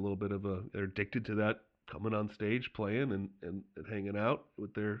got that little bit of they're addicted to that, coming on stage, playing and hanging out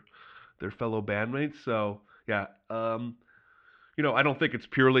with their fellow bandmates. So yeah, I don't think it's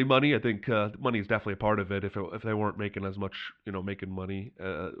purely money. I think money is definitely a part of it. If they weren't making as much, making money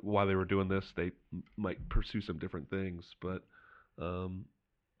while they were doing this, they might pursue some different things. But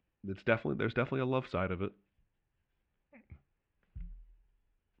there's definitely a love side of it.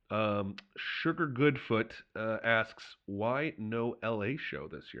 Sugar Goodfoot asks, why no LA show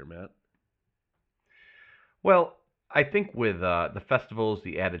this year, Matt? Well, I think with the festivals,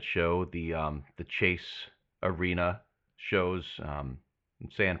 the added show, the Chase Arena shows,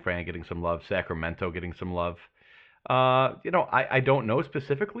 San Fran getting some love, Sacramento getting some love. I don't know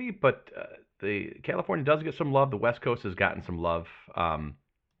specifically, but the California does get some love. The West Coast has gotten some love.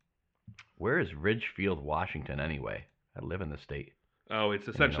 Where is Ridgefield, Washington, anyway? I live in the state. Oh, it's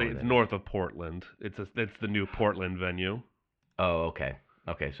essentially north of Portland. It's the new Portland venue. Oh, okay.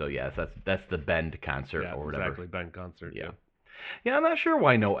 Okay, so yes, that's the Bend concert or whatever. Exactly, Bend concert. Yeah. Yeah, I'm not sure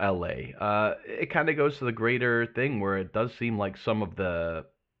why no LA. It kind of goes to the greater thing where it does seem like some of the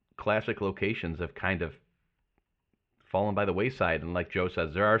classic locations have kind of fallen by the wayside. And like Joe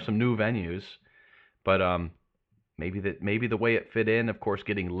says, there are some new venues, but maybe the way it fit in, of course,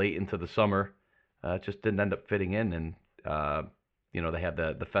 getting late into the summer, just didn't end up fitting in. And they had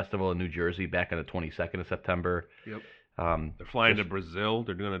the festival in New Jersey back on the 22nd of September. Yep. They're flying to Brazil.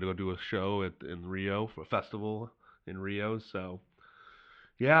 They're going to go do a show in Rio for a festival in Rio. So,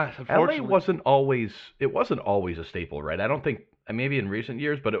 yeah, unfortunately, LA wasn't always a staple, right? I don't think, maybe in recent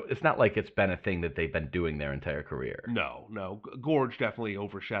years, but it's not like it's been a thing that they've been doing their entire career. No. Gorge definitely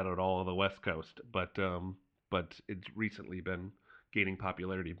overshadowed all of the West Coast, but it's recently been gaining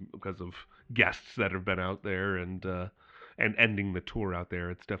popularity because of guests that have been out there and ending the tour out there.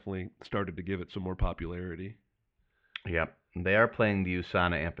 It's definitely started to give it some more popularity. Yep. They are playing the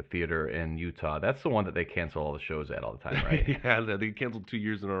USANA Amphitheater in Utah. That's the one that they cancel all the shows at all the time, right? Yeah, they canceled 2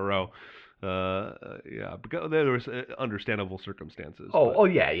 years in a row. Yeah, because there was understandable circumstances.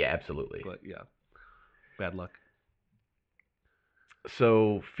 Yeah, absolutely. But yeah, bad luck.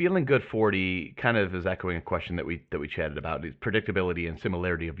 So, Feeling Good 40 kind of is echoing a question that we chatted about: the predictability and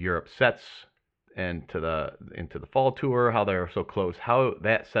similarity of Europe sets into the fall tour, how they're so close, how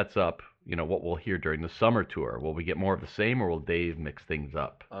that sets up what we'll hear during the summer tour. Will we get more of the same, or will Dave mix things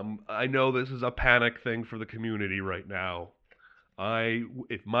up? I know this is a panic thing for the community right now.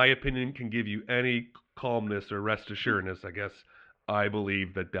 If my opinion can give you any calmness or rest assuredness, I guess I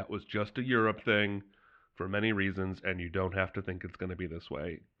believe that was just a Europe thing for many reasons, and you don't have to think it's going to be this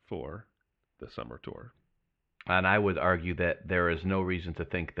way for the summer tour. And I would argue that there is no reason to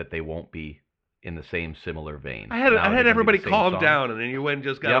think that they won't be in the same similar vein. I had everybody calm down, and then you went and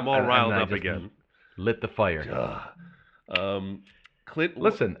just got them all riled up again. Lit the fire. Clint,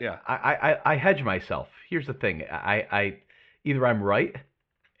 listen, yeah. I hedge myself. Here's the thing. I either I'm right,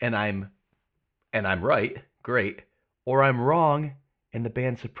 and I'm right, great, or I'm wrong, and the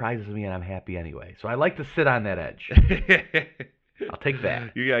band surprises me, and I'm happy anyway. So I like to sit on that edge. I'll take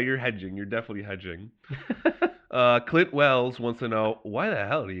that. Yeah, you're hedging. You're definitely hedging. Clint Wells wants to know, why the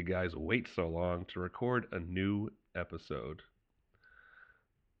hell do you guys wait so long to record a new episode?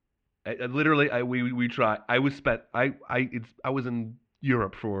 We try. I was in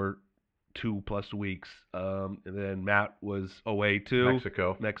Europe for 2+ weeks, and then Matt was away too.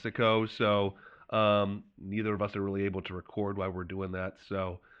 Mexico. So neither of us are really able to record while we're doing that.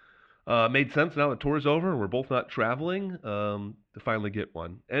 So made sense now the tour's over and we're both not traveling to finally get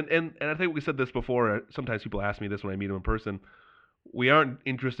one. And I think we said this before. Sometimes people ask me this when I meet them in person. We aren't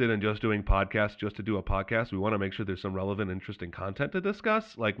interested in just doing podcasts just to do a podcast. We want to make sure there's some relevant, interesting content to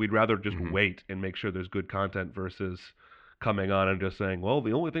discuss. Like, we'd rather just wait and make sure there's good content versus coming on and just saying, well,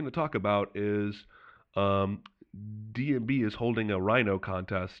 the only thing to talk about is D&B is holding a rhino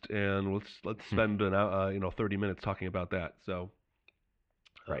contest, and let's spend 30 minutes talking about that. So,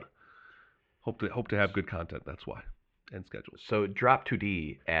 right. Hope to have good content. That's why. And schedules. So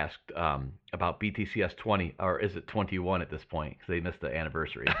Drop2D asked about BTCS 20, or is it 21 at this point, because they missed the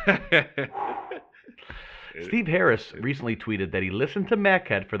anniversary. Steve Harris recently tweeted that he listened to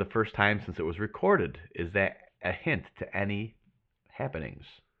Machead for the first time since it was recorded. Is that a hint to any happenings?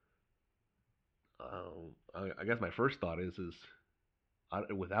 I guess my first thought is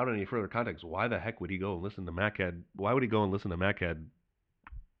without any further context, why the heck would he go and listen to Machead? Why would he go and listen to Machead?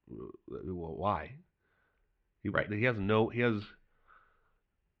 Why? He has. Oh,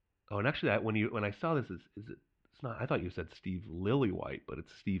 and actually, when I saw this, it's not. I thought you said Steve Lillywhite, but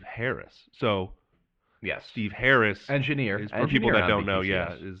it's Steve Harris. So, yes, Steve Harris, engineer. For people that don't know,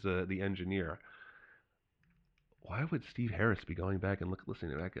 is the engineer. Why would Steve Harris be going back and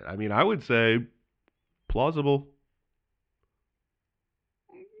listening to that? I mean, I would say plausible.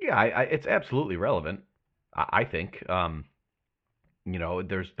 Yeah, it's absolutely relevant. I think.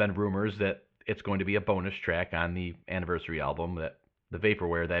 There's been rumors that it's going to be a bonus track on the anniversary album, that the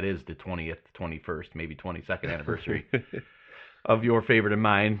Vaporware, that is the 20th, 21st, maybe 22nd anniversary of your favorite and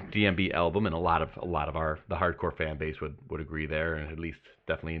mine DMB album, and a lot of the hardcore fan base would agree there, and at least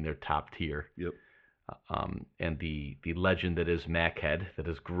definitely in their top tier. Yep. And the legend that is Machead, that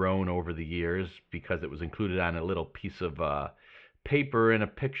has grown over the years because it was included on a little piece of paper and a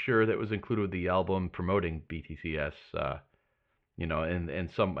picture that was included with the album promoting BTCS. And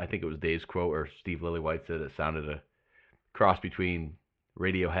some, I think it was Dave's quote, or Steve Lillywhite said it sounded a cross between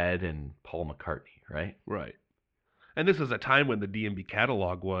Radiohead and Paul McCartney, right? Right. And this is a time when the DMB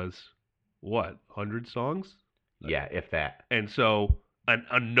catalog was, 100 songs? Yeah, if that. And so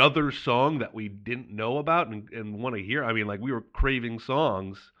another song that we didn't know about and want to hear, I mean, like, we were craving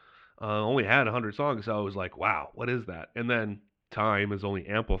songs, only had 100 songs, so I was like, wow, what is that? And then time has only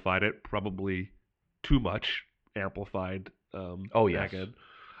amplified it, probably too much amplified. Oh yes. Machead.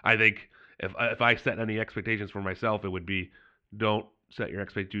 I think if I set any expectations for myself, it would be, don't set your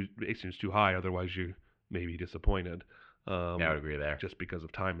expectations too high, otherwise you may be disappointed. I would agree there. Just because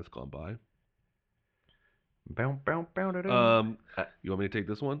of time has gone by. You You want me to take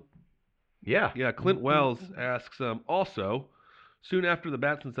this one? Yeah. Yeah. Clint Wells asks, also, soon after the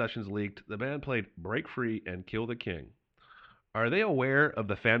Batson sessions leaked, the band played Break Free and Kill the King. Are they aware of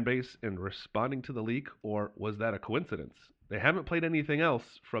the fan base in responding to the leak, or was that a coincidence? They haven't played anything else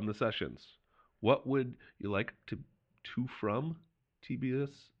from the sessions. What would you like to from TBS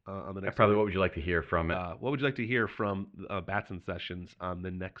on the next? Probably. What would you like to hear from it? What would you like to hear from Batson sessions on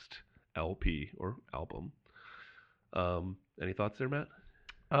the next LP or album? Any thoughts there, Matt?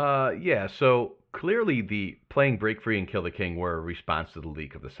 Yeah. So clearly, the playing Break Free and Kill the King were a response to the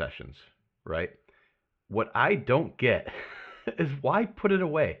leak of the sessions, right? What I don't get is why put it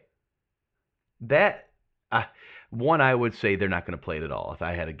away. That one, I would say they're not going to play it at all. If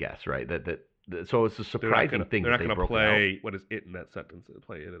I had to guess, right? So it's a surprising thing that they broke it out. They're not going to play what is it in that sentence.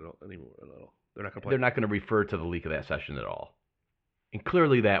 Play it at all anymore at all. They're not going to play. They're not going to refer to the leak of that session at all. And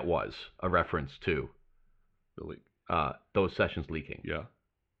clearly, that was a reference to the leak. Those sessions leaking. Yeah.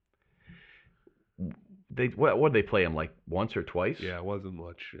 what did they play them like once or twice? Yeah, it wasn't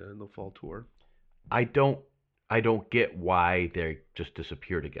much in the fall tour. I don't get why they just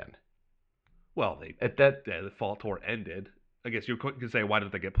disappeared again. Well, the fall tour ended. I guess you could say, why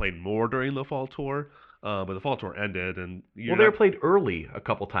did they get played more during the fall tour? But the fall tour ended, and they were played early a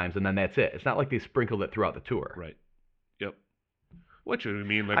couple times, and then that's it. It's not like they sprinkled it throughout the tour. Right. Yep. Which I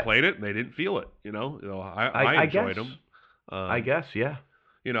mean, they played it and they didn't feel it. I enjoyed them. I guess, yeah.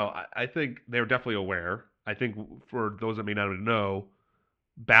 I think they're definitely aware. I think for those that may not know,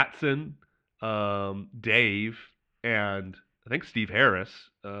 Batson, Dave, and I think Steve Harris,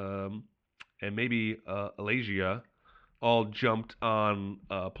 and maybe Alasia, all jumped on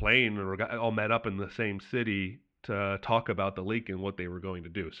a plane or all met up in the same city to talk about the leak and what they were going to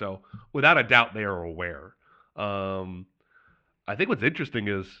do. So without a doubt, they are aware. I think what's interesting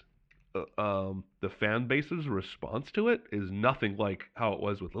is the fan base's response to it is nothing like how it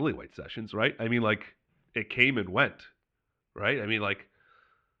was with Lillywhite Sessions, right? I mean, like, it came and went, right? I mean, like,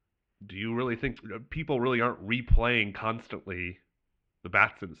 do you really think people really aren't replaying constantly the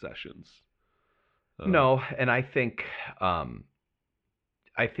Batson sessions? No, and I think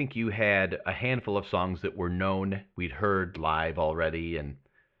you had a handful of songs that were known, we'd heard live already, and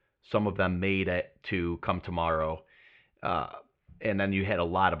some of them made it to Come Tomorrow, and then you had a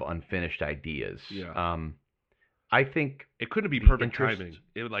lot of unfinished ideas. Yeah. I think it couldn't be perfect timing.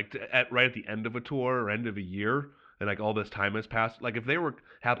 It would right at the end of a tour or end of a year, and like all this time has passed. Like if they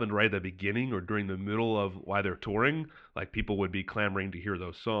happened right at the beginning or during the middle of why they're touring, like people would be clamoring to hear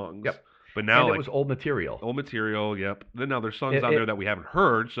those songs. Yep. But now, and it was old material. Old material, yep. Then now there's songs on there that we haven't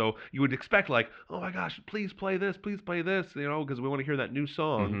heard, so you would expect like, oh my gosh, please play this, because we want to hear that new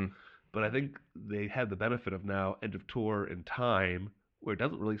song. Mm-hmm. But I think they had the benefit of now end of tour and time, where it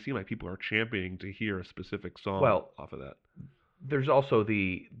doesn't really seem like people are championing to hear a specific song off of that. There's also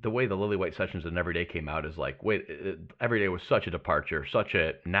the way the Lillywhite Sessions and Everyday came out is like, Everyday was such a departure, such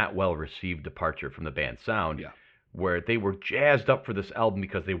a not well received departure from the band's sound. Yeah. Where they were jazzed up for this album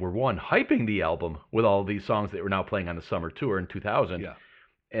because they were, hyping the album with all these songs that were now playing on the summer tour in 2000. Yeah.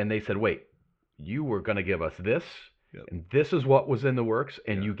 And they said, wait, you were going to give us this, yep. and this is what was in the works,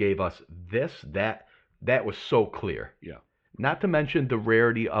 and you gave us this, that was so clear. Yeah. Not to mention the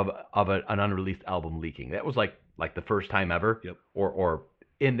rarity of an unreleased album leaking. That was like the first time ever, yep. or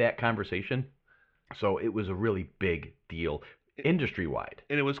in that conversation. So it was a really big deal industry-wide.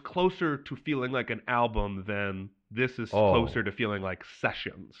 And it was closer to feeling like an album than this is closer to feeling like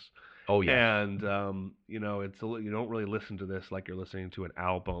sessions. Oh, yeah. And, it's you don't really listen to this like you're listening to an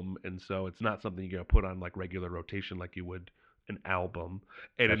album. And so it's not something you're going to put on like regular rotation like you would an album.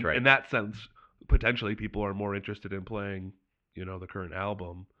 And That's right. In that sense, potentially people are more interested in playing, the current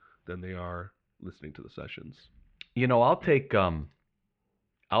album than they are listening to the sessions. I'll take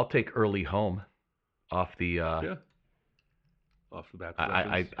Early Home off the off the bat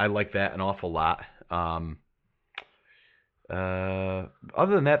sessions. I like that an awful lot.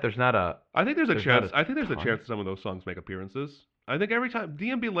 Other than that, there's not a. I think there's a chance. I think there's a chance some of those songs make appearances. I think every time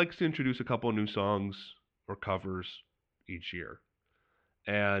DMB likes to introduce a couple of new songs or covers each year,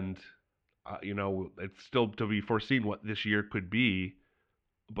 and it's still to be foreseen what this year could be.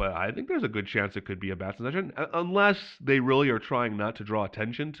 But I think there's a good chance it could be a Batson session, unless they really are trying not to draw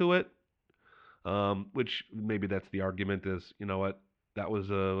attention to it. Which maybe that's the argument is, that was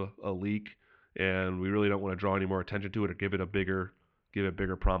a leak, and we really don't want to draw any more attention to it or give it bigger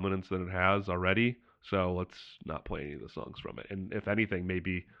prominence than it has already. So let's not play any of the songs from it. And if anything,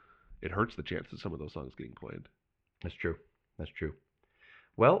 maybe it hurts the chance of some of those songs getting played. That's true.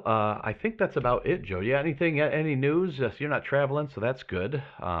 Well, I think that's about it, Joe. Yeah, any news? You're not traveling, so that's good.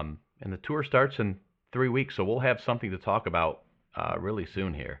 And the tour starts in 3 weeks, so we'll have something to talk about really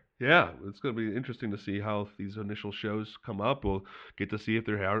soon here. Yeah, it's going to be interesting to see how these initial shows come up. We'll get to see if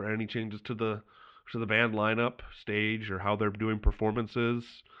there are any changes to the band lineup, stage, or how they're doing performances.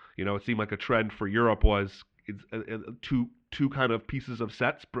 It seemed like a trend for Europe was two kind of pieces of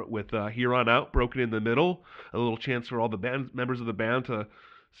sets with Here On Out broken in the middle, a little chance for all the members of the band to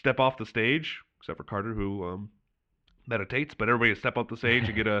step off the stage, except for Carter, who meditates, but everybody to step off the stage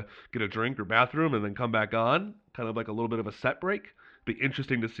and get a drink or bathroom and then come back on, kind of like a little bit of a set break. Be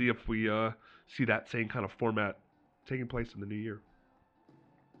interesting to see if we see that same kind of format taking place in the new year.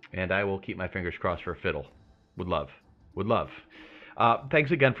 And I will keep my fingers crossed for a fiddle. Would love. Thanks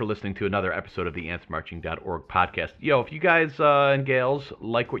again for listening to another episode of the AntsMarching.org podcast. If you guys and gals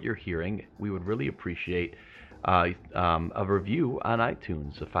like what you're hearing, we would really appreciate a review on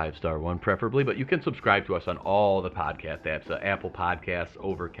iTunes, a 5-star one preferably, but you can subscribe to us on all the podcast apps, Apple Podcasts,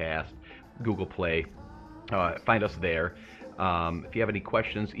 Overcast, Google Play. Find us there. If you have any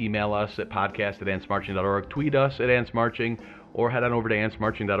questions, email us at podcast@antsmarching.org, tweet us at antsmarching, or head on over to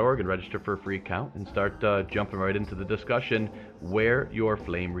antsmarching.org and register for a free account and start jumping right into the discussion. Wear your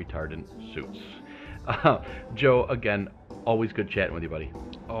flame retardant suits. Joe, again, always good chatting with you, buddy.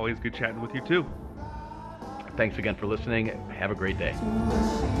 Always good chatting with you, too. Thanks again for listening. Have a great day.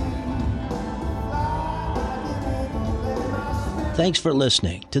 Thanks for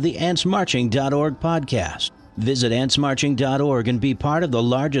listening to the AntsMarching.org podcast. Visit AntsMarching.org and be part of the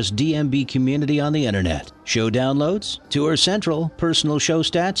largest DMB community on the internet. Show downloads, Tour Central, personal show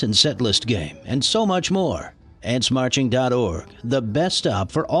stats and setlist game, and so much more. AntsMarching.org, the best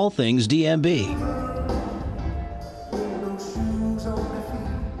stop for all things DMB.